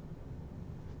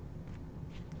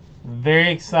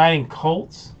very exciting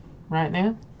Colts right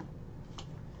now.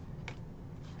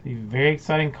 The very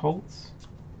exciting Colts.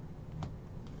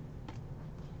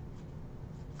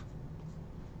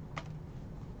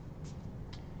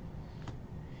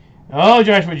 Oh,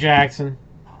 Joshua Jackson.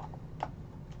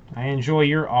 I enjoy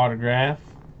your autograph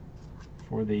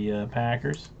for the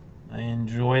Packers. I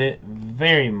enjoyed it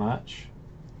very much.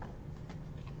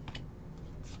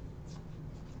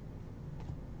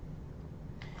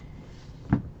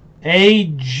 A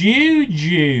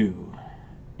Juju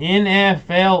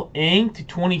NFL Inked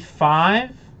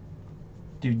 25.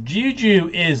 Dude,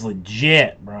 Juju is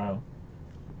legit, bro.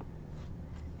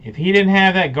 If he didn't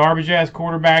have that garbage-ass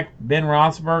quarterback Ben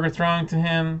Roethlisberger throwing to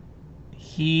him,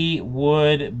 he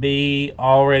would be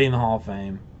already in the Hall of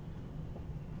Fame.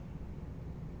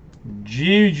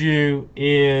 Juju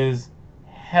is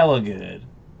hella good.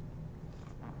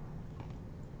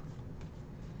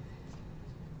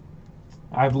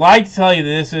 I'd like to tell you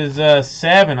this is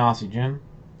 7, Aussie Jim.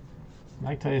 I'd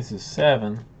like to tell you this is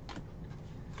 7.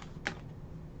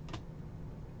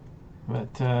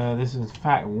 But this is in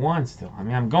fact 1 still. I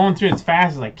mean, I'm going through it as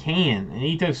fast as I can. And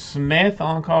Ito Smith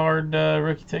on-card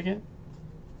rookie ticket.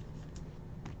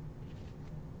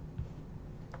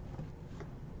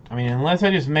 I mean, unless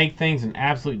I just make things an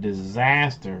absolute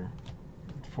disaster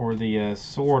for the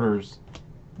sorters,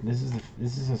 this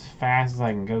is as fast as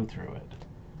I can go through it.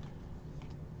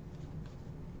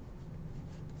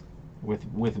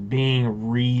 With being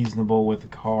reasonable with the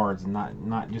cards and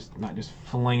not just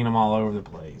flinging them all over the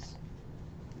place.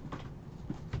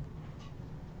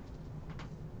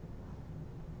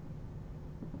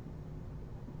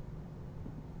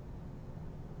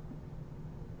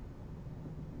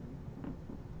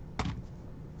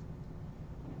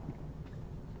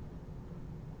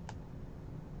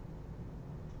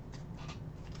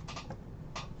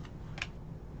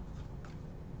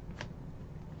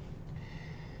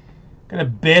 Got a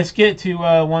biscuit to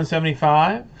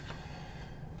 175.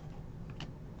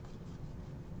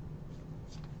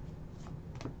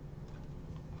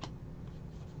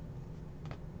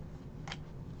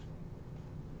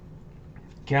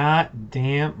 God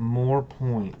damn, more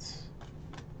points.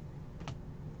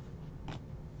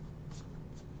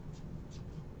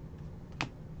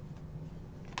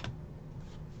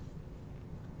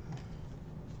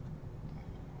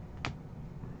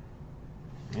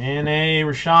 And a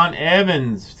Rashaan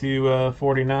Evans to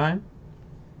 49.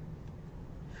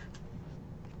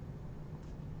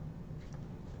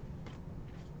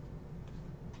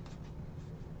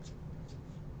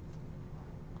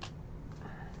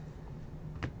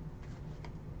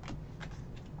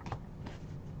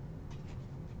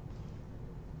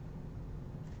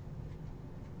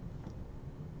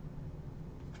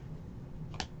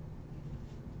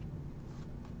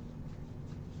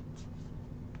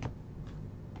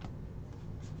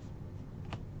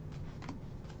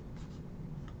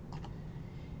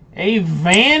 A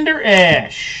Vander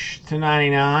Esch to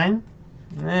 99.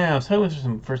 Yeah, I was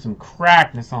hoping for some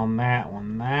crackness on that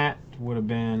one. That would have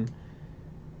been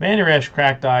Vander Esch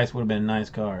cracked ice would have been a nice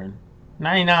card.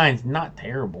 99 is not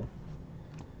terrible.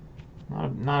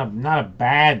 Not a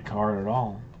bad card at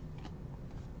all.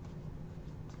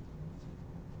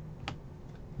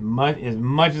 As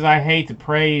much as I hate to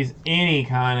praise any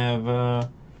kind of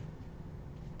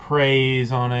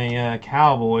praise on a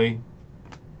Cowboy,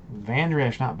 Vander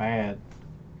Esch not bad.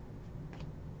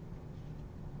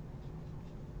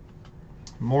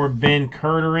 More Ben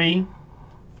Curtery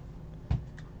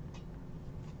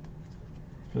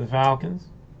for the Falcons.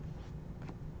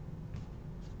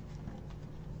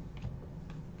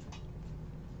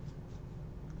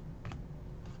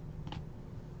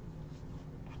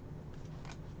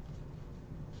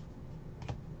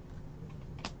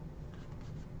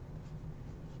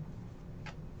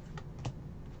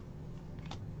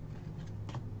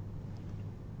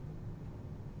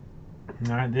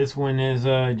 All right, this one is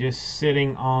just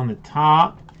sitting on the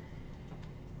top.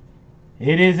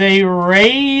 It is a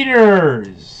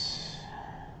Raiders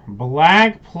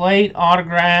black plate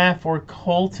autograph for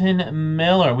Colton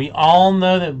Miller. We all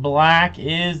know that black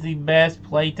is the best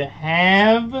plate to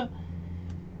have.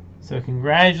 So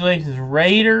congratulations,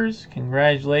 Raiders.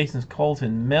 Congratulations,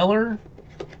 Colton Miller.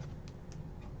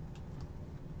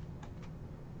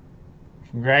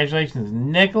 Congratulations,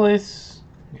 Nicholas.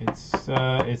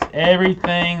 It's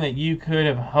everything that you could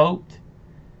have hoped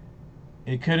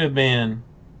it could have been,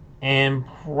 and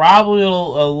probably a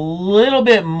little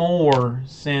bit more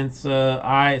since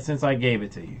I gave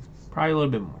it to you. Probably a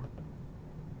little bit more.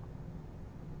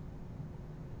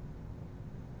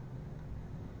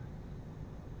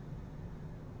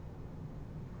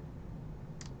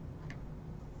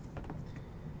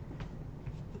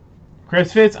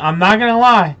 Chris Fitz, I'm not gonna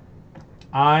lie.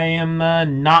 I am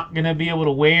not going to be able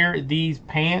to wear these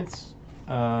pants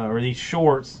or these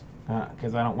shorts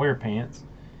because I don't wear pants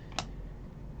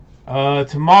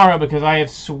tomorrow because I have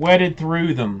sweated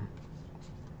through them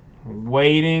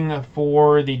waiting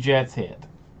for the Jets hit.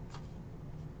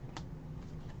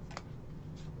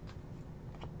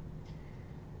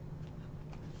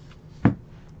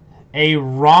 A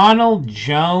Ronald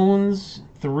Jones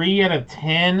 3 out of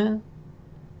 10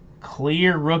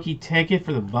 clear rookie ticket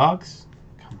for the Bucks.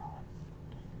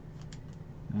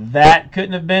 That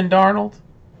couldn't have been Darnold.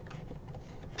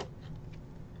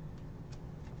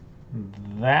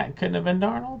 That couldn't have been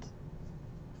Darnold.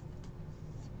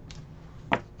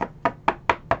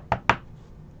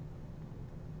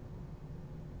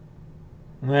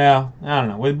 Well, I don't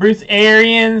know. With Bruce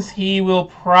Arians, he will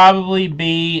probably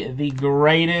be the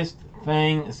greatest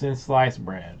thing since sliced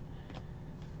bread.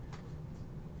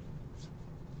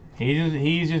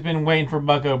 He's just been waiting for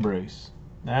Bucko Bruce.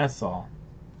 That's all.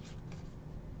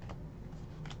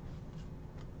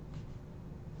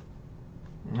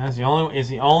 It's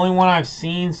the only one I've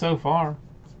seen so far.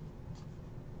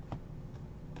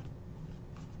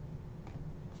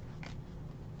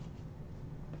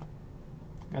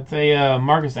 That's a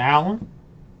Marcus Allen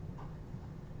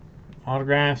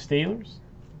autograph Steelers.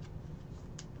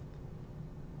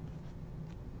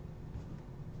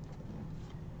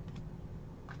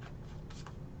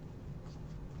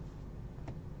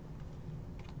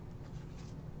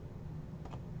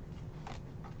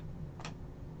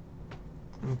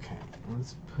 Okay,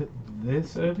 let's put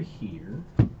this over here.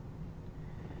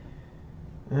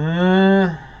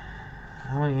 I'm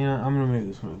gonna move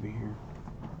this one over here.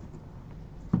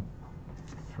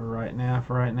 For right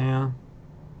now.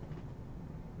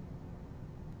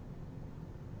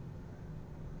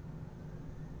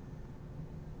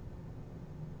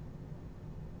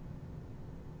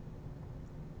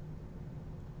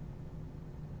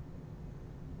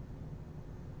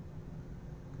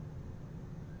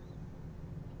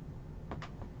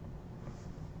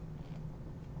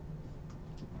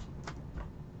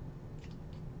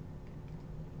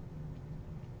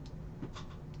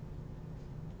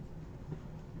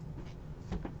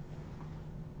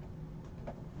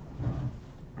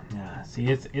 See,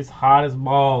 it's hot as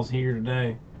balls here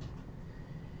today.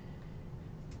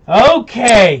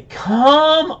 Okay,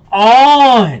 come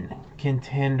on,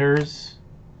 Contenders.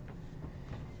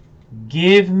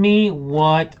 Give me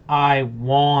what I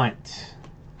want.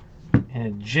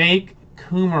 And Jake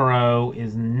Kumaro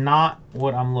is not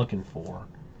what I'm looking for.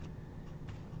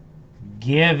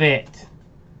 Give it.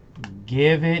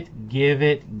 Give it, give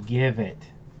it, give it.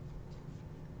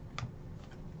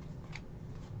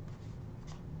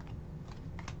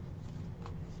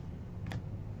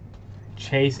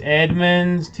 Chase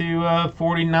Edmonds to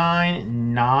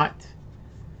 49. Not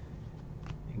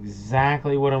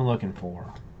exactly what I'm looking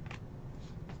for.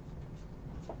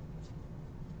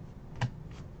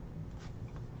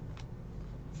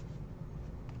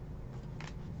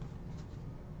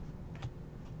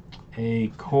 A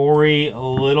Corey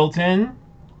Littleton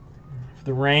for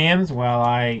the Rams. Well,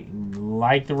 I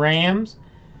like the Rams.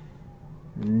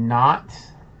 Not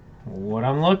what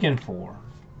I'm looking for.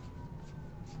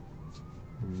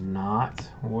 Not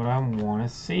what I want to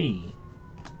see.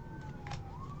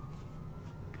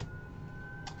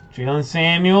 Jalen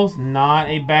Samuels, not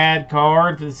a bad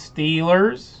card for the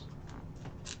Steelers.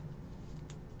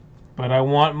 But I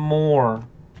want more.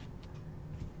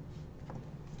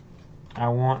 I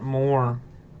want more.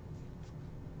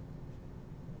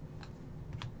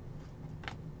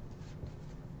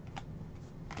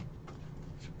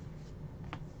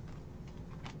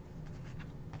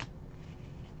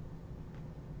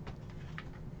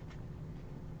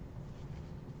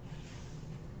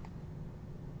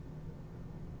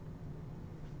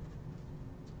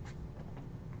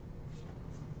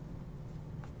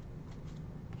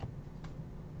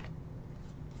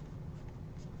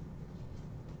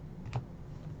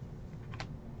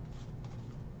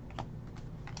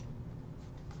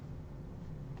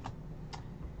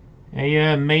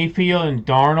 Mayfield and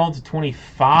Darnold to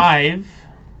 25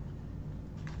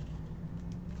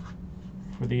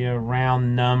 for the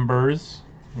round numbers.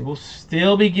 We'll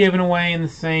still be giving away in the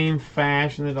same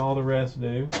fashion that all the rest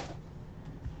do.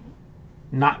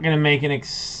 Not going to make an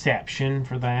exception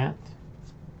for that.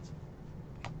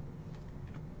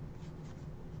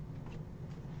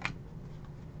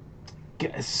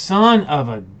 Son of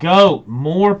a goat,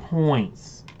 more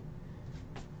points.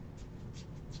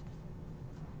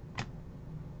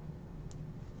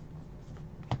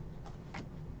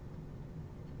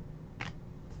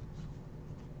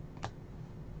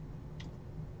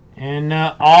 And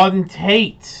Auden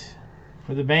Tate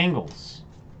for the Bengals.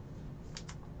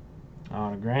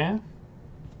 Autograph.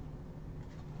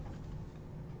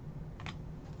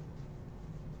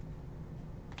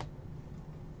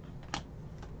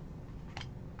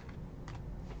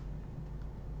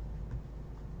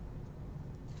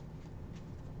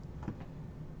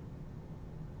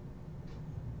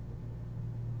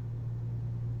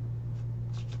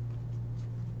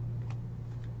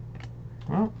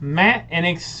 Well, Matt, and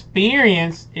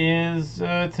experience is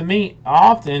to me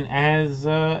often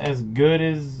as good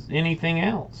as anything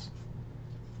else.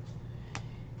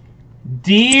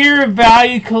 Dear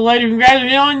value collector,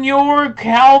 congratulations on your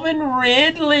Calvin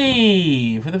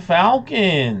Ridley for the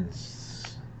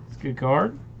Falcons. It's a good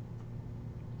card.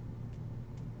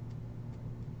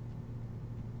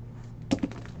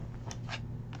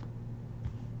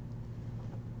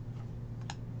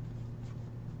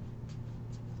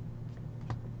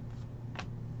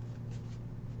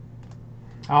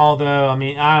 Although, I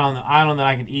mean, I don't know that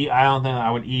I could. I don't think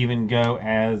I would even go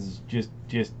as just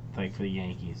like for the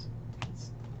Yankees.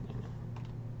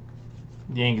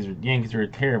 The Yankees are a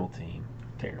terrible team.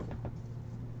 Terrible.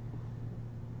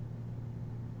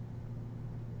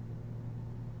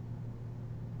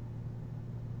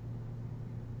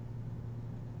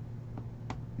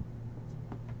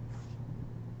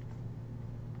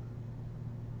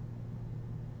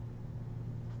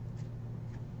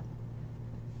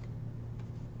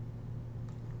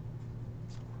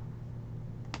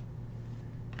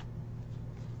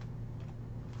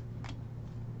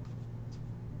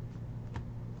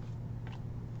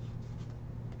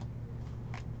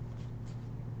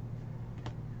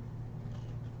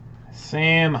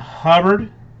 Sam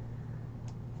Hubbard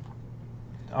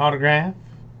autograph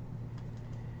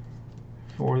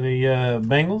for the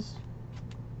Bengals.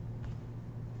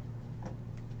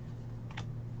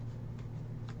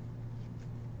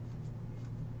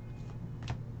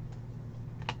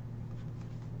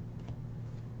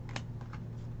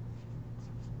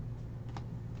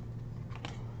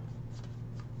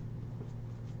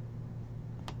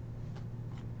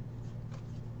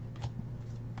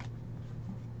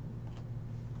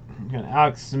 Got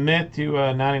Alex Smith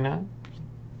to 99.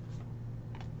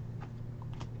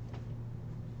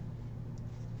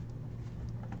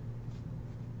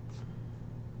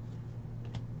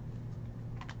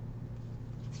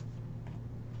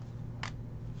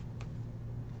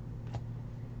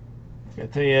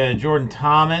 Got the Jordan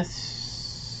Thomas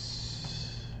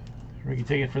rookie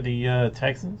ticket for the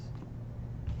Texans.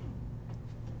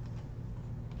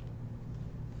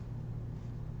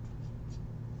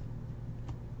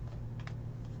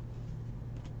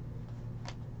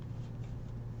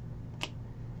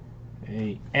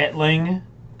 Etling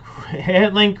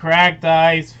cracked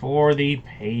ice for the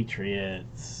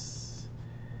Patriots.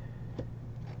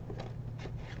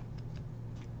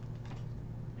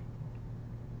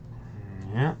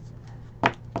 Yeah.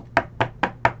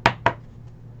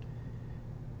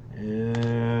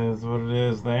 Is what it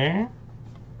is there.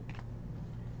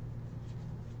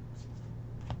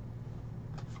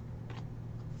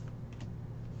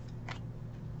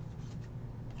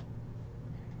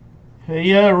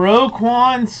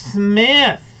 Roquan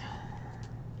Smith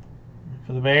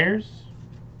for the Bears.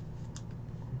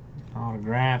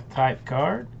 Autograph type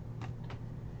card.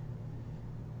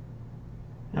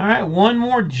 All right, one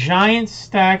more giant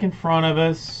stack in front of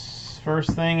us.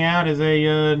 First thing out is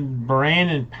a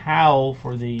Brandon Powell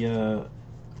for the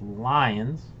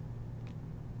Lions.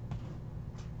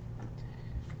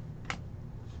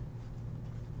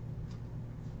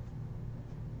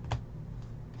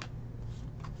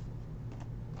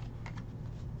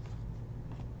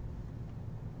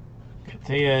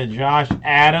 Josh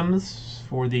Adams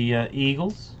for the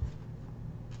Eagles.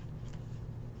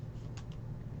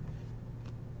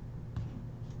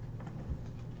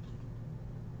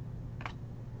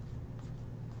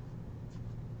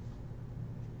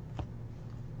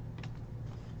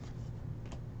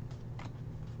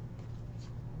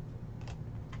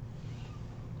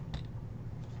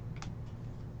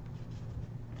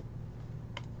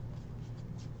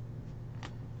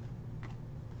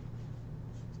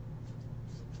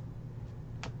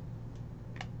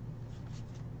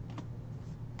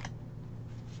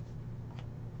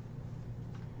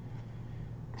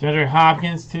 DeAndre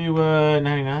Hopkins to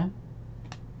 99.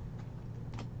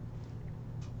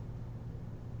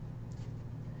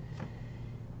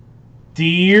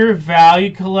 Dear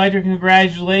Value Collector,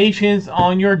 congratulations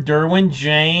on your Derwin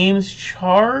James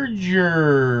Chargers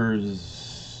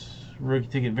rookie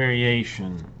ticket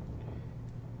variation.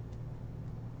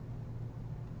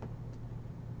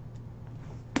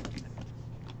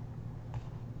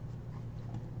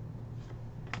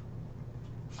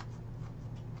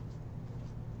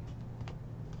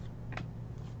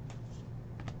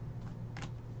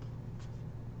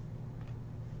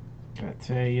 Got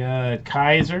a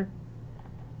Kaiser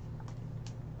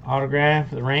autograph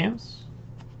for the Rams.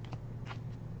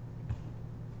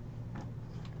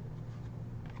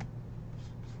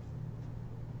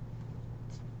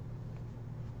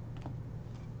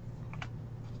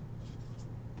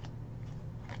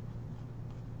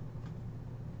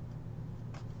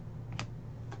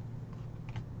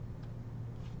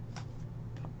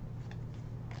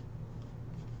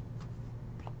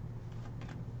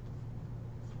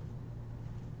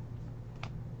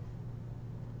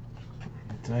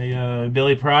 It's a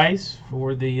Billy Price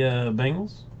for the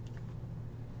Bengals.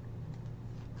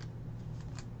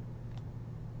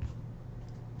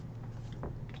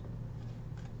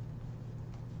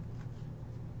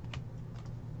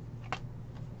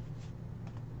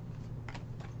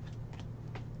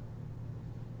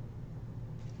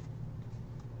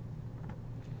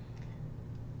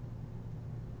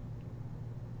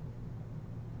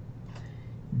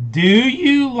 Do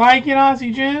you like it,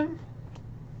 Aussie Jim?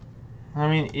 I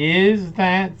mean, is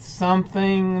that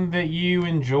something that you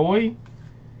enjoy?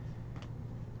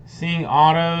 Seeing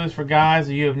autos for guys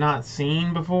that you have not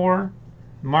seen before?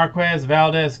 Marquez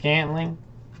Valdez-Scantling.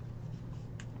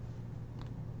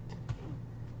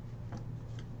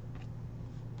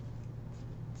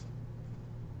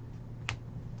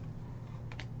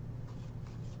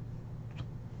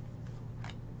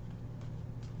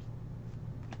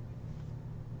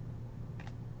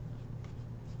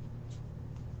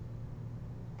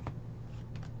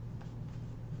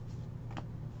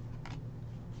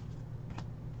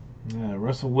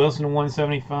 Russell Wilson to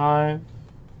 175.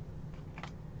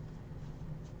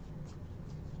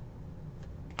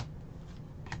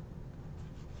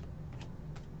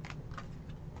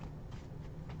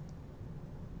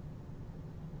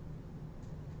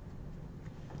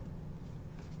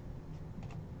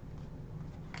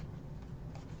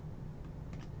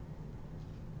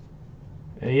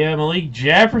 Malik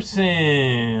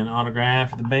Jefferson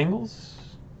autograph for the Bengals.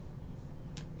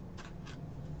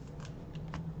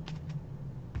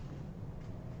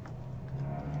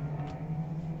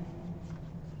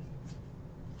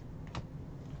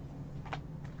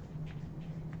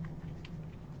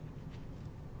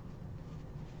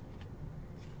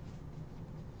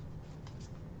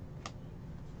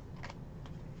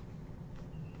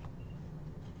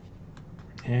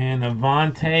 And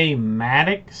Avonte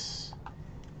Maddox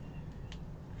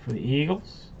for the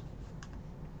Eagles.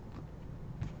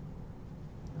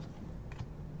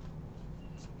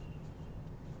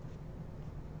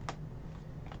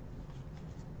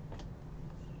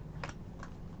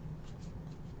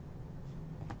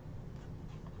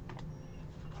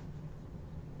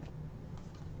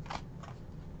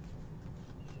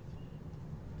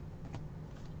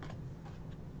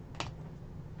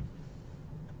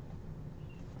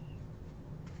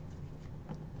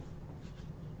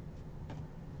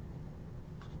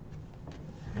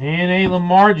 And a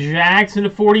Lamar Jackson to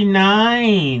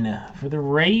 49 for the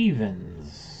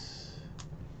Ravens.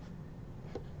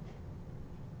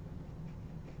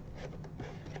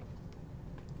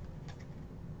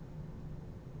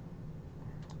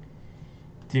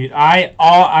 Dude,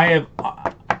 I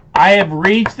have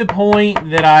reached the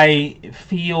point that I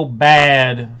feel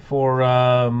bad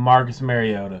for Marcus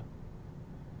Mariota.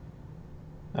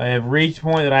 I have reached the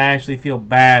point that I actually feel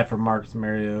bad for Marcus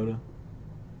Mariota.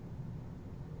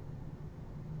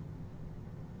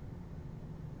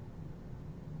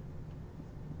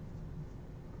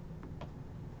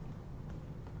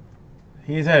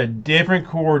 He's had a different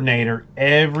coordinator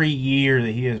every year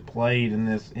that he has played in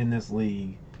this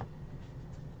league.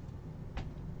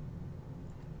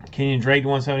 Kenyon Drake to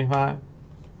 175.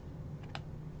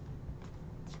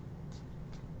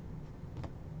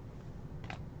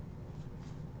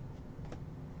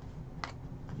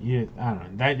 Yeah, I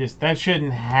don't know. That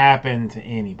shouldn't happen to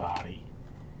anybody.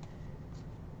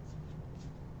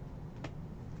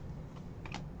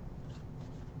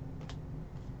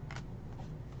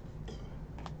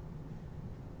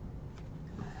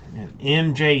 And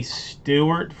MJ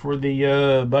Stewart for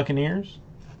the Buccaneers.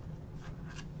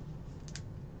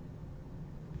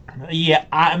 Yeah,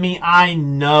 I mean, I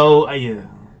know, yeah,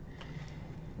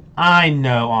 I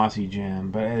know Aussie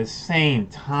Jim, but at the same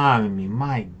time, I mean,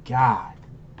 my God.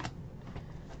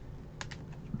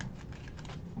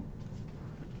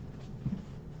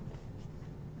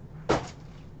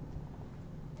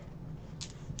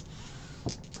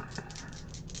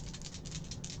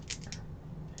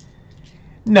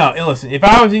 No, listen, if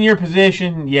I was in your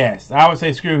position, yes, I would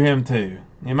say screw him too.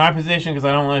 In my position, because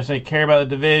I don't necessarily care about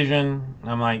the division,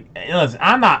 I'm like, hey, listen,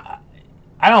 I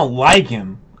don't like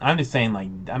him. I'm just saying, like,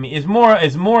 I mean, it's more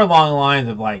along the lines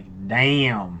of like,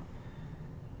 damn,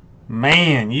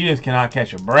 man, you just cannot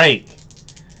catch a break.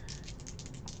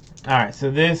 All right,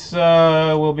 so this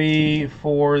will be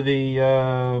for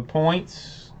the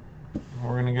points.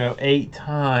 We're gonna go 8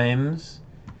 times.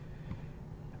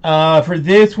 For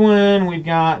this one, we've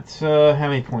got how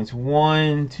many points?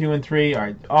 1, 2, and 3. All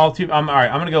right, all two. All right.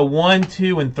 I'm gonna go 1,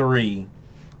 2, and 3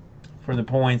 for the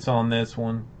points on this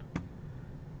one.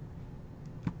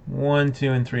 1,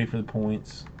 2, and 3 for the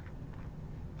points.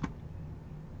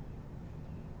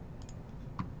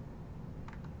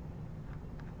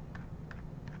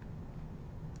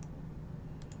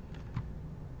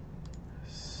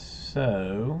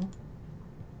 So.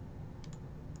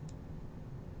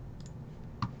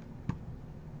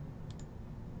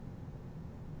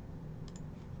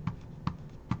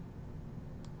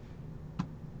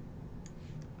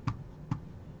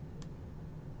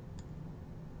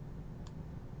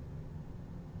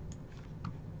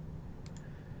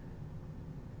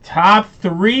 Top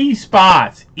 3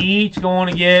 spots, each going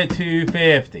to get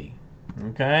 250.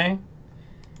 Okay?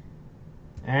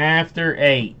 After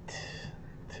 8,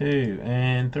 2,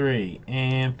 and 3,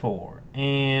 and 4,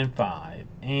 and 5,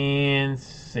 and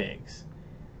 6,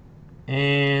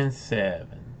 and 7.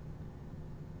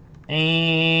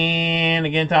 And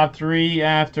again, top 3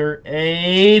 after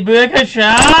 8. Book a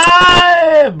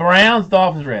shot! Browns,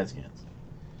 Dolphins, Redskins.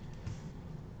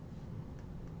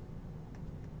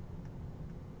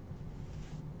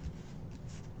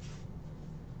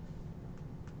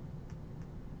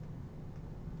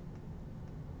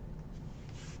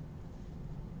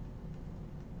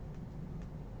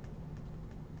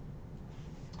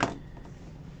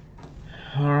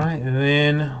 Alright,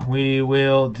 then we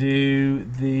will do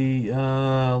the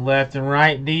left and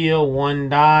right deal. One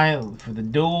die for the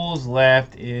duels.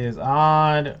 Left is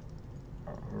odd.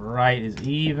 Right is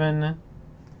even.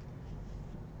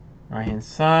 Right hand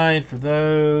side for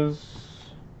those.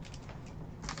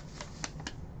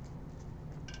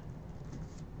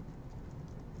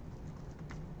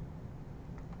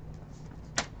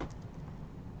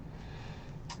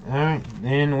 Alright,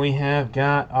 then we have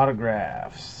got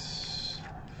autographs.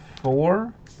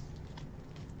 4.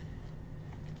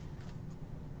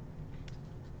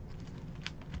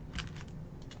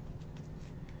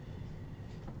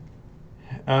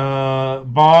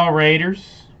 Ball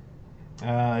Raiders.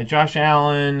 Josh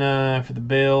Allen for the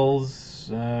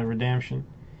Bills. Redemption.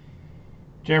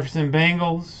 Jefferson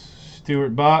Bengals.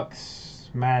 Stewart Bucks.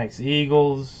 Maddox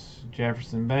Eagles.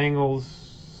 Jefferson Bengals.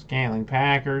 Scantling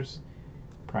Packers.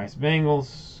 Price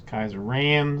Bengals. Kaiser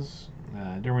Rams.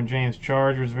 Derwin James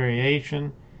Chargers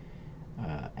variation.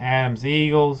 Adams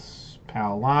Eagles.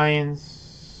 Powell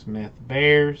Lions. Smith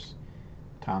Bears.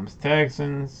 Thomas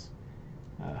Texans.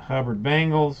 Hubbard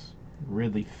Bengals.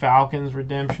 Ridley Falcons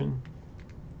redemption.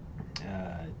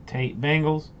 Tate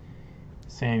Bengals.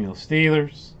 Samuel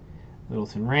Steelers.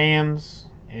 Littleton Rams.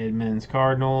 Edmonds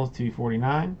Cardinals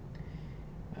 249.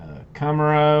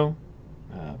 Kummerow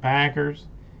Packers.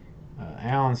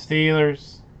 Allen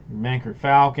Steelers. Benkert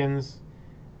Falcons.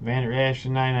 Vander Esch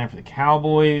 99 for the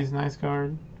Cowboys. Nice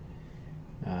card.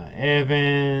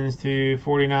 Evans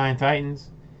 249 Titans.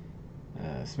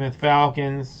 Smith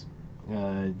Falcons.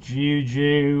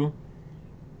 Juju.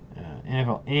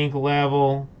 NFL Inc.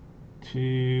 level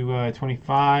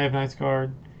 225. Nice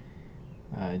card.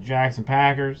 Jackson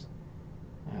Packers.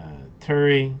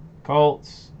 Turry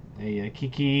Colts. A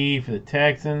Kiki for the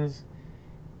Texans.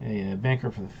 A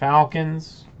Benkert for the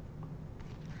Falcons.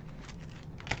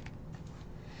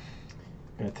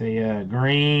 Got a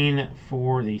Green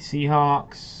for the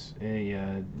Seahawks. A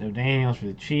O'Daniels for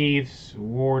the Chiefs.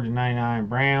 Ward to 99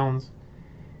 Browns.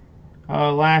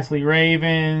 Lastly,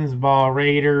 Ravens. Ball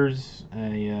Raiders.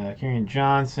 A Kerryon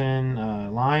Johnson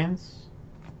Lions.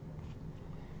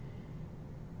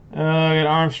 Got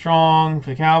Armstrong for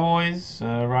the Cowboys.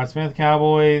 Rod Smith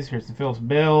Cowboys. Kirsten Phillips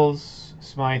Bills.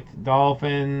 Smythe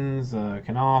Dolphins.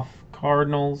 Knopf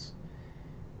Cardinals.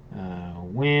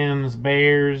 Wims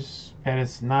Bears.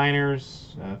 Pettis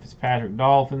Niners. Fitzpatrick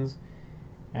Dolphins.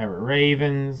 Everett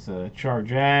Ravens. Char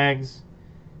Jags.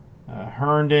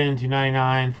 Herndon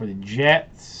 $2.99 for the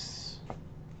Jets.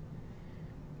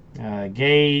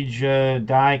 Gage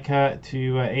die cut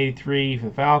to 83 for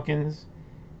the Falcons.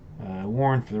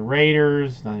 Warren for the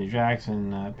Raiders. Donnie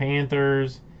Jackson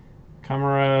Panthers.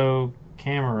 Camaro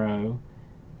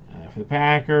for the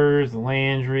Packers. The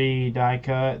Landry die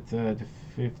cut to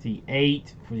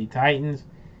 58 for the Titans.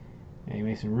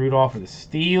 Mason Rudolph for the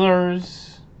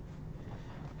Steelers.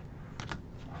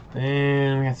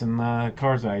 Then we got some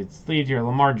cards I sleeved here.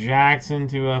 Lamar Jackson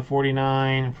to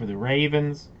 49 for the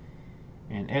Ravens.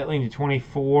 And Etling to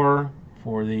 24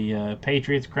 for the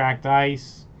Patriots, cracked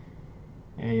ice.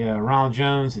 A Ronald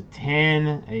Jones at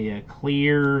 10. A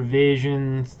clear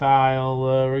vision style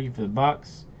rookie for the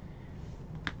Bucks.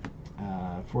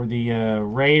 For the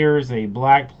Raiders, a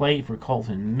black plate for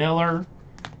Colton Miller.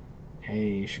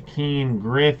 A Shaquem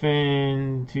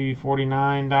Griffin to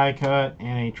 49 die cut.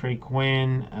 And a Trey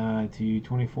Quinn to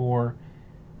 24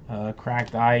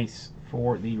 cracked ice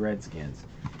for the Redskins.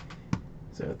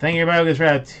 So thank you everybody. This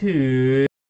round 2.